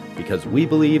auctioneer because we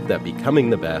believe that becoming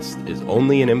the best is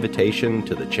only an invitation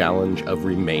to the challenge of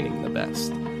remaining the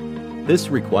best. This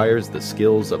requires the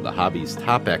skills of the hobby's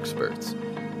top experts,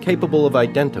 capable of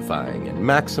identifying and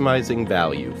maximizing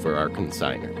value for our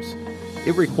consigners.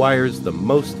 It requires the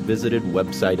most visited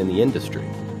website in the industry,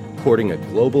 courting a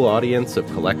global audience of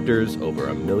collectors over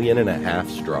 1.5 million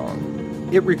strong.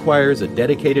 It requires a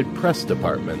dedicated press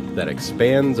department that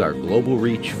expands our global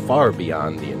reach far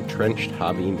beyond the entrenched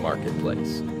hobby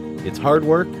marketplace. It's hard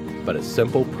work, but a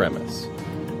simple premise.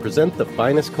 Present the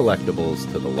finest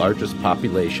collectibles to the largest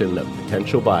population of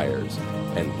potential buyers,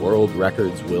 and world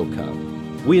records will come.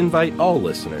 We invite all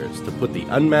listeners to put the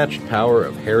unmatched power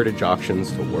of Heritage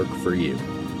Auctions to work for you.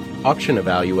 Auction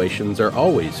evaluations are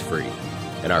always free,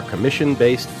 and our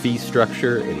commission-based fee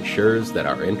structure ensures that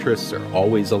our interests are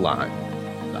always aligned.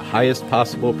 The highest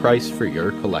possible price for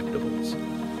your collectibles.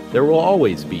 There will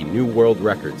always be new world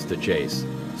records to chase,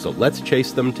 so let's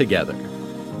chase them together.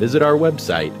 Visit our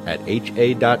website at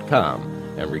ha.com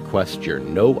and request your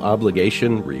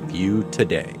no-obligation review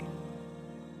today.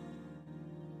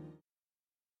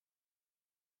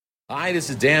 Hi, this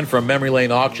is Dan from Memory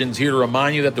Lane Auctions, here to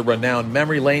remind you that the renowned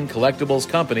Memory Lane Collectibles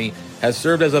Company has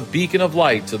served as a beacon of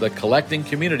light to the collecting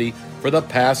community for the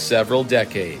past several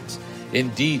decades.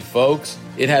 Indeed, folks,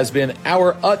 it has been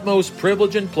our utmost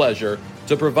privilege and pleasure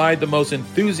to provide the most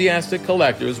enthusiastic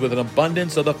collectors with an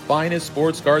abundance of the finest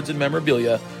sports cards and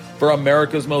memorabilia for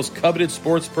America's most coveted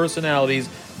sports personalities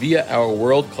via our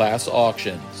world-class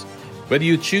auctions. Whether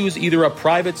you choose either a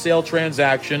private sale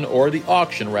transaction or the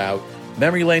auction route,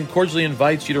 Memory Lane cordially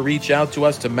invites you to reach out to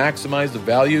us to maximize the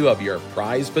value of your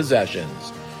prized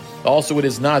possessions. Also, it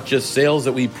is not just sales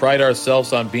that we pride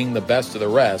ourselves on being the best of the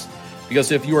rest,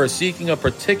 because if you are seeking a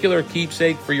particular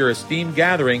keepsake for your esteemed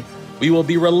gathering, we will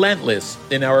be relentless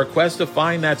in our quest to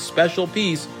find that special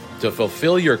piece to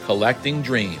fulfill your collecting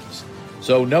dreams.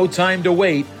 So no time to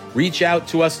wait. Reach out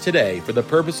to us today for the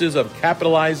purposes of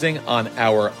capitalizing on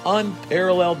our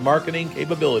unparalleled marketing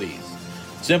capabilities.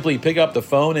 Simply pick up the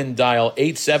phone and dial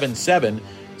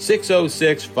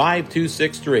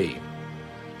 877-606-5263.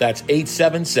 That's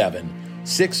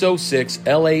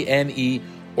 877-606-LANE,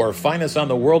 or find us on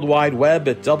the World Wide Web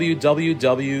at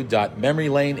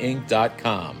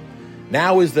www.memorylaneinc.com.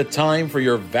 Now is the time for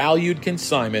your valued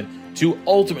consignment to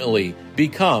ultimately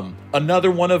become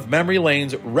another one of Memory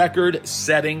Lane's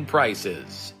record-setting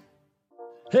prices.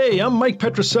 Hey, I'm Mike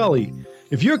Petroselli.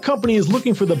 If your company is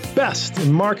looking for the best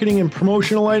in marketing and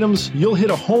promotional items, you'll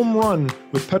hit a home run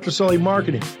with Petroselli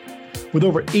Marketing. With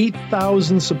over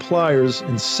 8,000 suppliers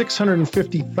and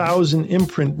 650,000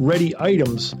 imprint-ready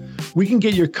items, we can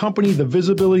get your company the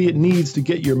visibility it needs to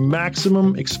get your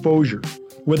maximum exposure.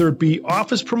 Whether it be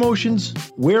office promotions,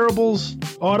 wearables,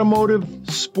 automotive,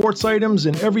 sports items,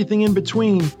 and everything in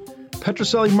between,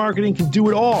 Petroselli Marketing can do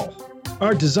it all.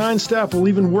 Our design staff will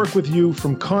even work with you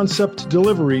from concept to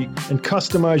delivery and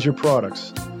customize your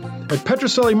products. At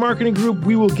Petroselli Marketing Group,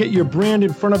 we will get your brand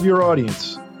in front of your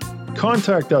audience.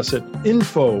 Contact us at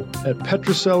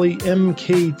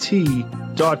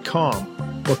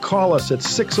info@petrosellimkt.com or call us at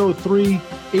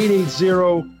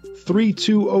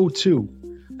 603-880-3202.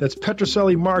 That's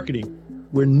Petroselli Marketing,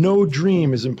 where no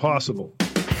dream is impossible.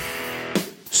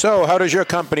 So, how does your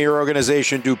company or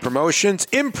organization do promotions?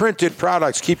 Imprinted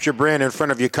products keeps your brand in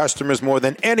front of your customers more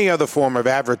than any other form of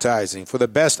advertising. For the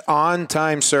best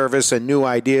on-time service and new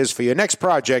ideas for your next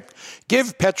project,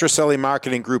 give Petroselli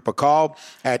Marketing Group a call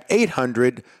at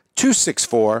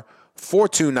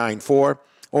 800-264-4294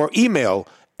 or email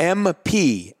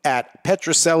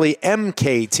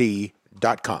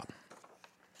mp@petrosellimkt.com.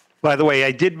 By the way,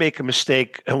 I did make a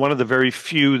mistake, and one of the very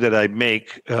few that I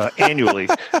make annually.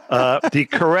 The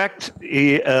correct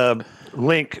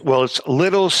link, well, it's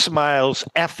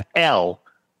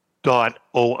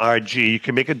littlesmilesfl.org. You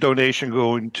can make a donation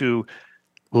going to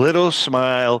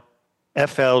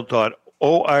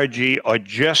littlesmilefl.org, or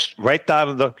just right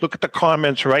down look at the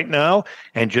comments right now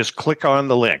and just click on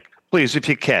the link. Please, if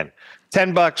you can.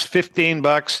 $10,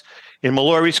 $15. In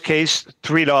Mallory's case,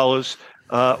 $3.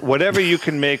 Whatever you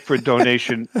can make for a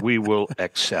donation, we will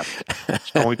accept.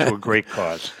 It's going to a great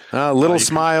cause. Little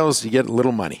Smiles, you get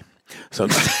little money. So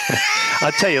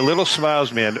I'll tell you, Little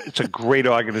Smiles, man, it's a great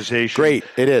organization. Great,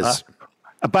 it is.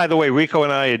 By the way, Rico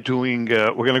and I are doing,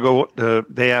 we're going to go,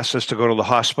 they asked us to go to the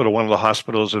hospital, one of the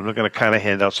hospitals, and we're going to kind of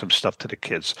hand out some stuff to the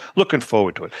kids. Looking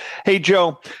forward to it. Hey,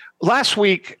 Joe, last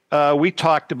week we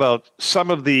talked about some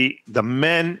of the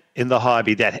men in the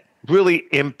hobby that really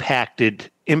impacted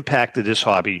this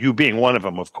hobby, you being one of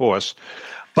them, of course.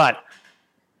 But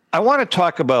I want to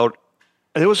talk about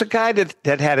there was a guy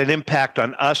that had an impact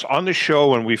on us on the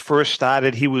show when we first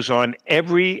started. He was on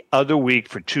every other week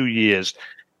for 2 years,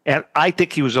 and I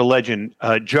think he was a legend,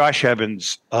 Josh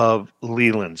Evans of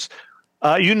Leland's.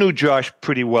 You knew Josh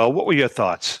pretty well. What were your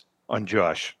thoughts on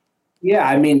Josh? Yeah,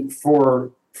 I mean,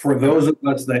 for those of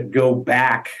us that go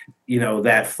back,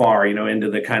 that far, into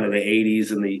the kind of the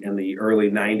 80s and the early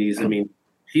 90s, I mean,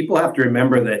 people have to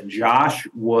remember that Josh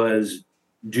was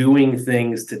doing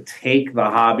things to take the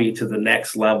hobby to the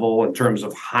next level in terms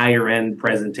of higher end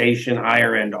presentation,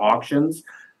 higher end auctions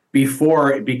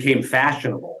before it became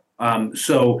fashionable. And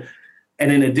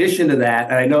in addition to that,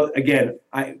 and I know, again,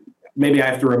 maybe I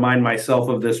have to remind myself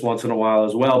of this once in a while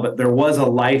as well, but there was a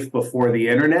life before the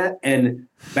internet. And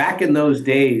back in those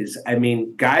days, I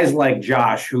mean, guys like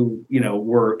Josh, who,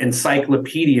 were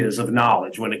encyclopedias of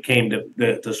knowledge when it came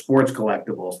to sports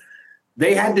collectibles,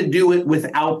 they had to do it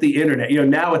without the internet.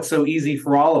 Now it's so easy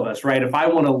for all of us, right? If I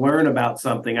want to learn about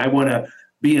something, I want to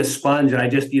be a sponge, and I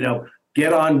just,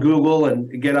 get on Google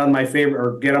and get on my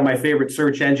favorite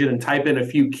search engine and type in a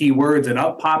few keywords, and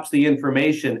up pops the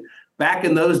information. Back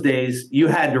in those days, you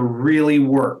had to really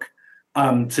work. You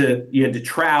had to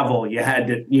travel, you had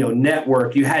to,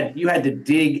 network, you had to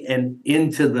dig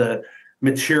into the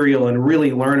material and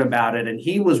really learn about it. And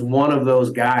he was one of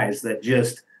those guys that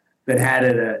had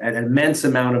an immense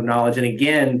amount of knowledge. And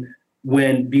again,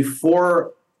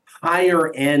 before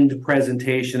higher end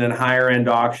presentation and higher end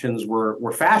auctions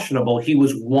were fashionable, he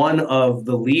was one of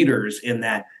the leaders in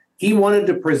that. He wanted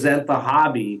to present the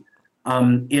hobby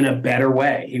in a better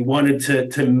way. He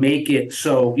wanted to make it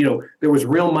so, there was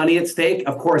real money at stake.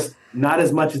 Of course, not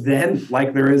as much then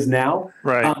like there is now.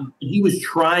 Right. He was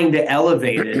trying to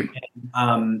elevate it,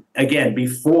 again,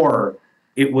 before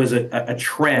it was a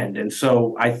trend. And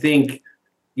so I think,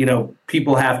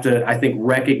 people have to,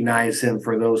 recognize him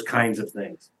for those kinds of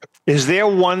things. Is there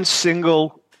one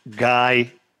single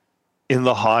guy in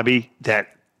the hobby that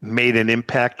made an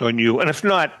impact on you? And if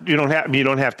not, you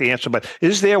don't have to answer, but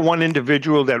is there one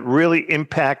individual that really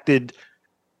impacted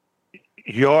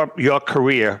your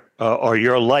career or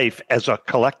your life as a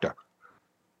collector?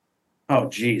 Oh,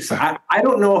 geez. I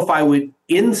don't know if I would,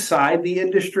 inside the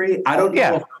industry, I don't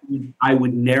know if I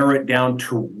would narrow it down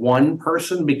to one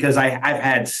person, because I've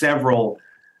had several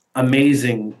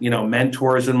amazing,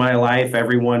 mentors in my life.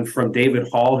 Everyone from David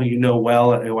Hall, who you know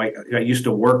well, who I used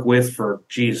to work with for,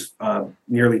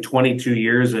 nearly 22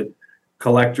 years at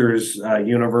Collectors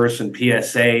Universe and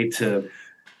PSA, to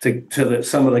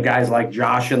some of the guys like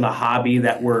Josh in the hobby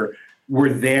that were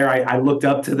there. I looked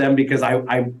up to them because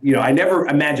I never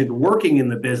imagined working in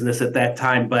the business at that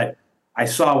time, but I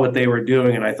saw what they were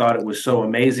doing and I thought it was so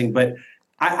amazing. But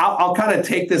I'll kind of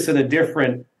take this in a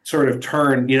different sort of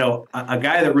turn. A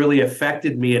guy that really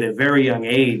affected me at a very young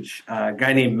age, a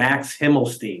guy named Max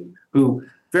Himmelstein, who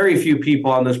very few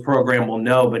people on this program will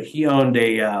know, but he owned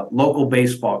a local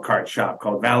baseball card shop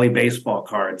called Valley Baseball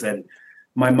Cards. And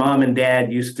my mom and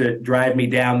dad used to drive me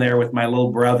down there with my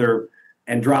little brother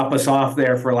and drop us off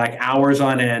there for like hours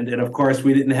on end. And of course,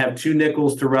 we didn't have 2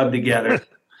 nickels to rub together.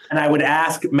 And I would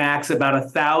ask Max about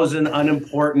 1,000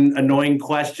 unimportant, annoying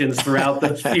questions throughout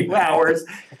those few hours.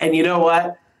 And you know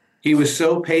what? He was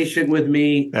so patient with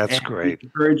me. That's great. He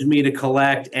encouraged me to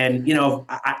collect. And,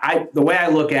 the way I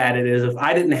look at it is, if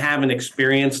I didn't have an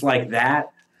experience like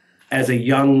that as a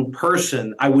young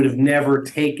person, I would have never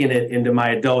taken it into my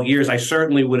adult years. I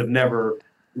certainly would have never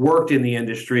worked in the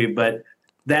industry. But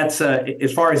that's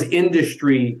as far as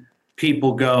industry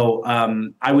people go,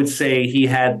 I would say he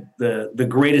had the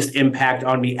greatest impact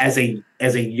on me as a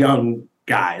young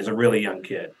guy, as a really young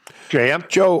kid. JM?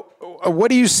 Joe, what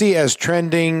do you see as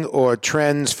trending or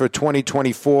trends for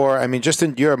 2024? I mean,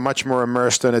 you're much more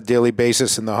immersed on a daily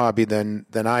basis in the hobby than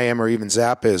I am, or even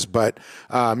Zap is. But,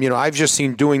 I've just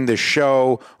seen doing this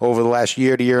show over the last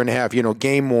year to year and a half,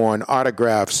 game worn,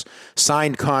 autographs,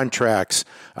 signed contracts,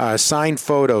 signed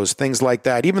photos, things like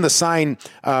that. Even the signed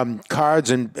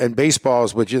cards and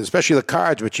baseballs, especially the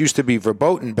cards, which used to be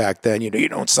verboten back then. You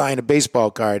don't sign a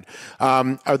baseball card.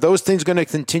 Are those things going to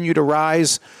continue to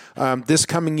rise this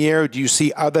coming year? Do you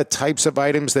see other types of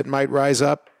items that might rise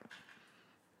up?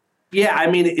 Yeah, I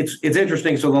mean, it's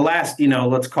interesting. So the last,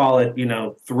 let's call it,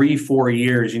 3-4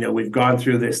 years, we've gone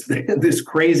through this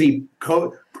crazy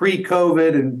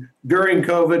pre-COVID and during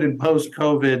COVID and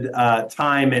post-COVID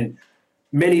time, and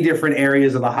many different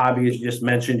areas of the hobby, as you just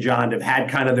mentioned, John, have had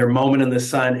kind of their moment in the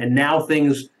sun, and now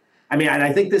things. I mean, and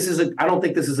I think I don't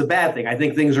think this is a bad thing. I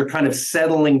think things are kind of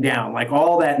settling down. Like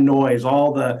all that noise,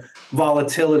 all the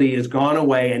volatility has gone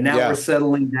away, and now we're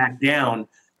settling back down.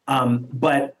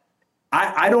 But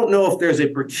I don't know if there's a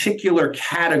particular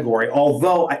category,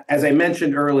 although, as I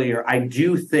mentioned earlier, I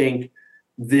do think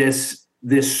this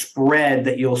spread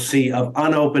that you'll see of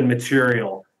unopened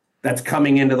material that's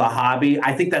coming into the hobby,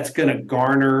 I think that's going to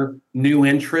garner new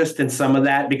interest in some of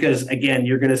that because, again,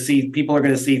 people are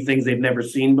going to see things they've never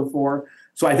seen before.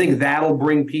 So I think that'll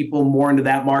bring people more into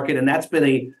that market. And that's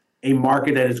been a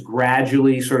market that has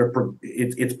gradually sort of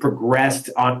it's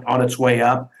progressed on its way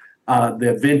up,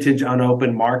 the vintage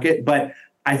unopened market. But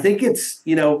I think it's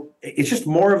just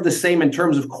more of the same in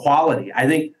terms of quality. I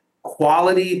think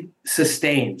quality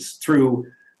sustains through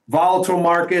volatile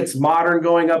markets, modern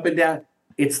going up and down.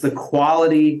 It's the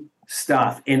quality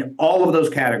stuff in all of those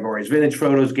categories, vintage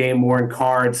photos, game worn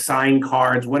cards, signed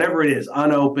cards, whatever it is,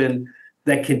 unopened,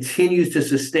 that continues to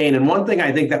sustain. And one thing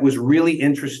I think that was really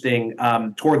interesting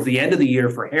towards the end of the year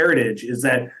for Heritage is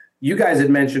that you guys had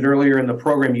mentioned earlier in the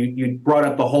program, you brought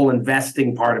up the whole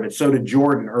investing part of it. So did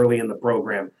Jordan early in the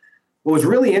program. What was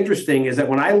really interesting is that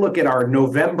when I look at our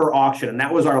November auction, and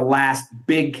that was our last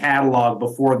big catalog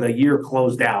before the year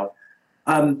closed out,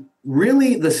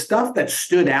 really the stuff that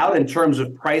stood out in terms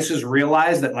of prices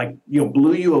realized that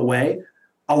blew you away,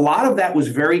 a lot of that was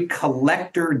very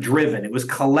collector driven. It was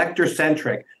collector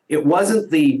centric. It wasn't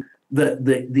the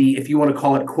if you want to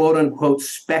call it quote unquote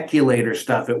speculator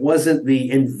stuff. It wasn't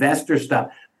the investor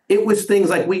stuff. It was things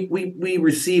like we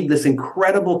received this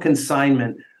incredible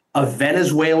consignment of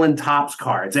Venezuelan Topps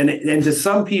cards. And to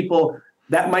some people,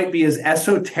 that might be as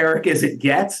esoteric as it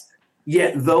gets.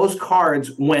 Yet those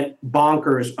cards went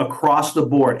bonkers across the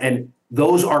board, and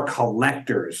those are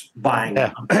collectors buying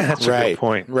them. That's a good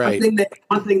point. Right.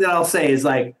 One thing that I'll say is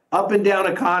up and down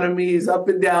economies, up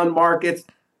and down markets,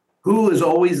 who is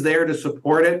always there to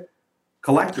support it?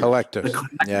 Collectors. The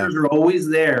collectors are always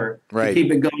there to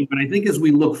keep it going. But I think as we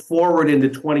look forward into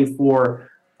 24,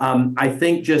 I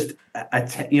think just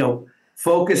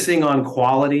focusing on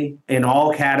quality in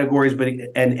all categories, but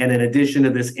and in addition to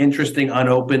this interesting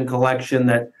unopened collection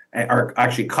that are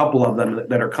actually a couple of them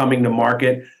that are coming to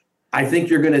market, I think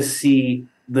you're going to see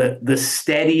the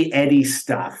steady Eddie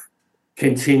stuff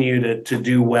continue to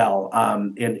do well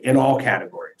in all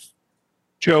categories.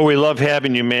 Joe, we love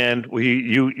having you, man.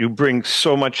 You bring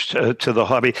so much to the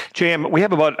hobby. JM, we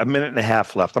have about a minute and a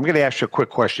half left. I'm going to ask you a quick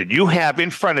question. You have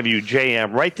in front of you,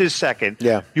 JM, right this second,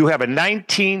 you have a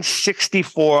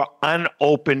 1964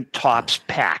 unopened Topps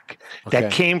pack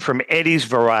that came from Eddie's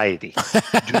Variety.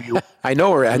 I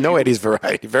know Eddie's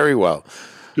Variety very well.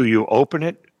 Do you open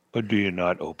it or do you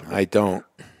not open it? I don't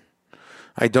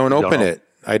open it.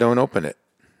 I don't open it.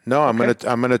 No, I'm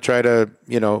gonna try to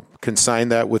consign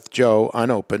that with Joe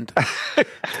unopened.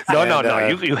 No.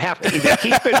 You have to either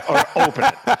keep it or open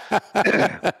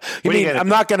it. You mean I'm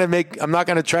not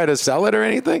gonna try to sell it or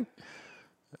anything?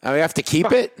 I have to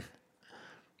keep it.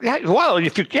 Yeah. Well,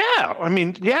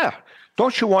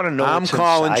 Don't you want to know? I'm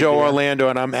calling Joe Orlando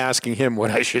and I'm asking him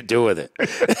what I should do with it.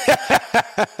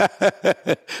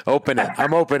 Open it.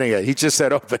 I'm opening it. He just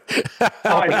said open.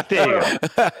 There you go.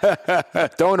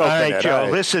 Don't open it. All right, Joe. All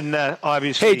right. Listen,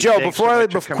 obviously. Hey, Joe,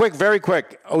 very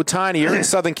quick. Ohtani, you're in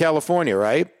Southern California,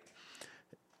 right?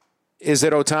 Is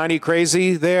it Ohtani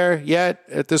crazy there yet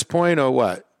at this point or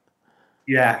what?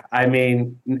 Yeah, I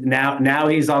mean, now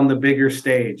he's on the bigger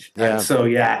stage. Yeah. So,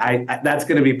 I that's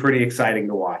going to be pretty exciting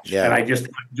to watch. Yeah. And I just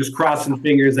crossing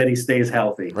fingers that he stays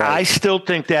healthy. Right. I still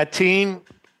think that team,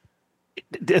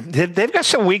 they've got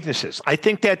some weaknesses. I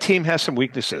think that team has some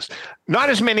weaknesses. Not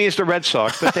as many as the Red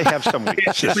Sox, but they have some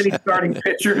weaknesses. Too many starting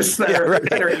pitchers.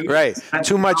 Right.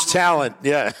 Too much talent.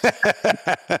 Yeah.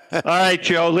 All right,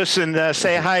 Joe. Listen,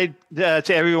 say hi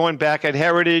to everyone back at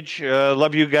Heritage.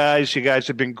 Love you guys. You guys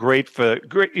have been great.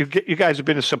 You guys have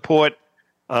been a support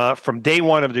from day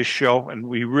one of this show, and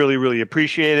we really, really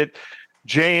appreciate it.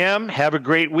 JM, have a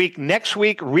great week. Next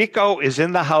week, Rico is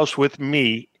in the house with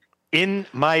me. In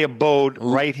my abode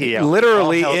right here.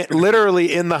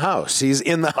 Literally in the house. He's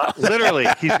in the house. Literally.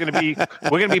 We're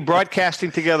going to be broadcasting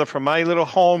together from my little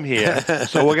home here.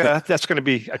 So that's going to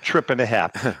be a trip and a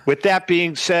half. With that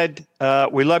being said,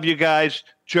 we love you guys.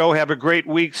 Joe, have a great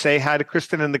week. Say hi to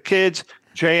Kristen and the kids.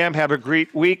 JM, have a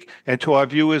great week. And to our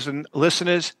viewers and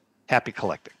listeners, happy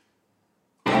collecting.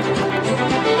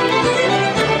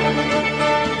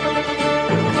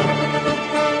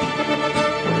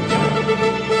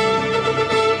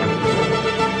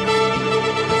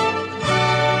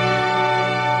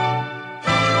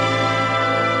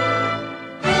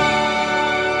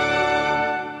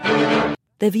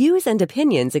 The views and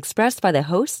opinions expressed by the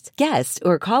hosts, guests,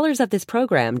 or callers of this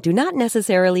program do not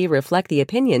necessarily reflect the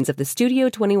opinions of the Studio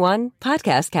 21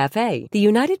 Podcast Cafe, the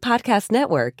United Podcast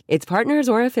Network, its partners,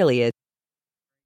 or affiliates.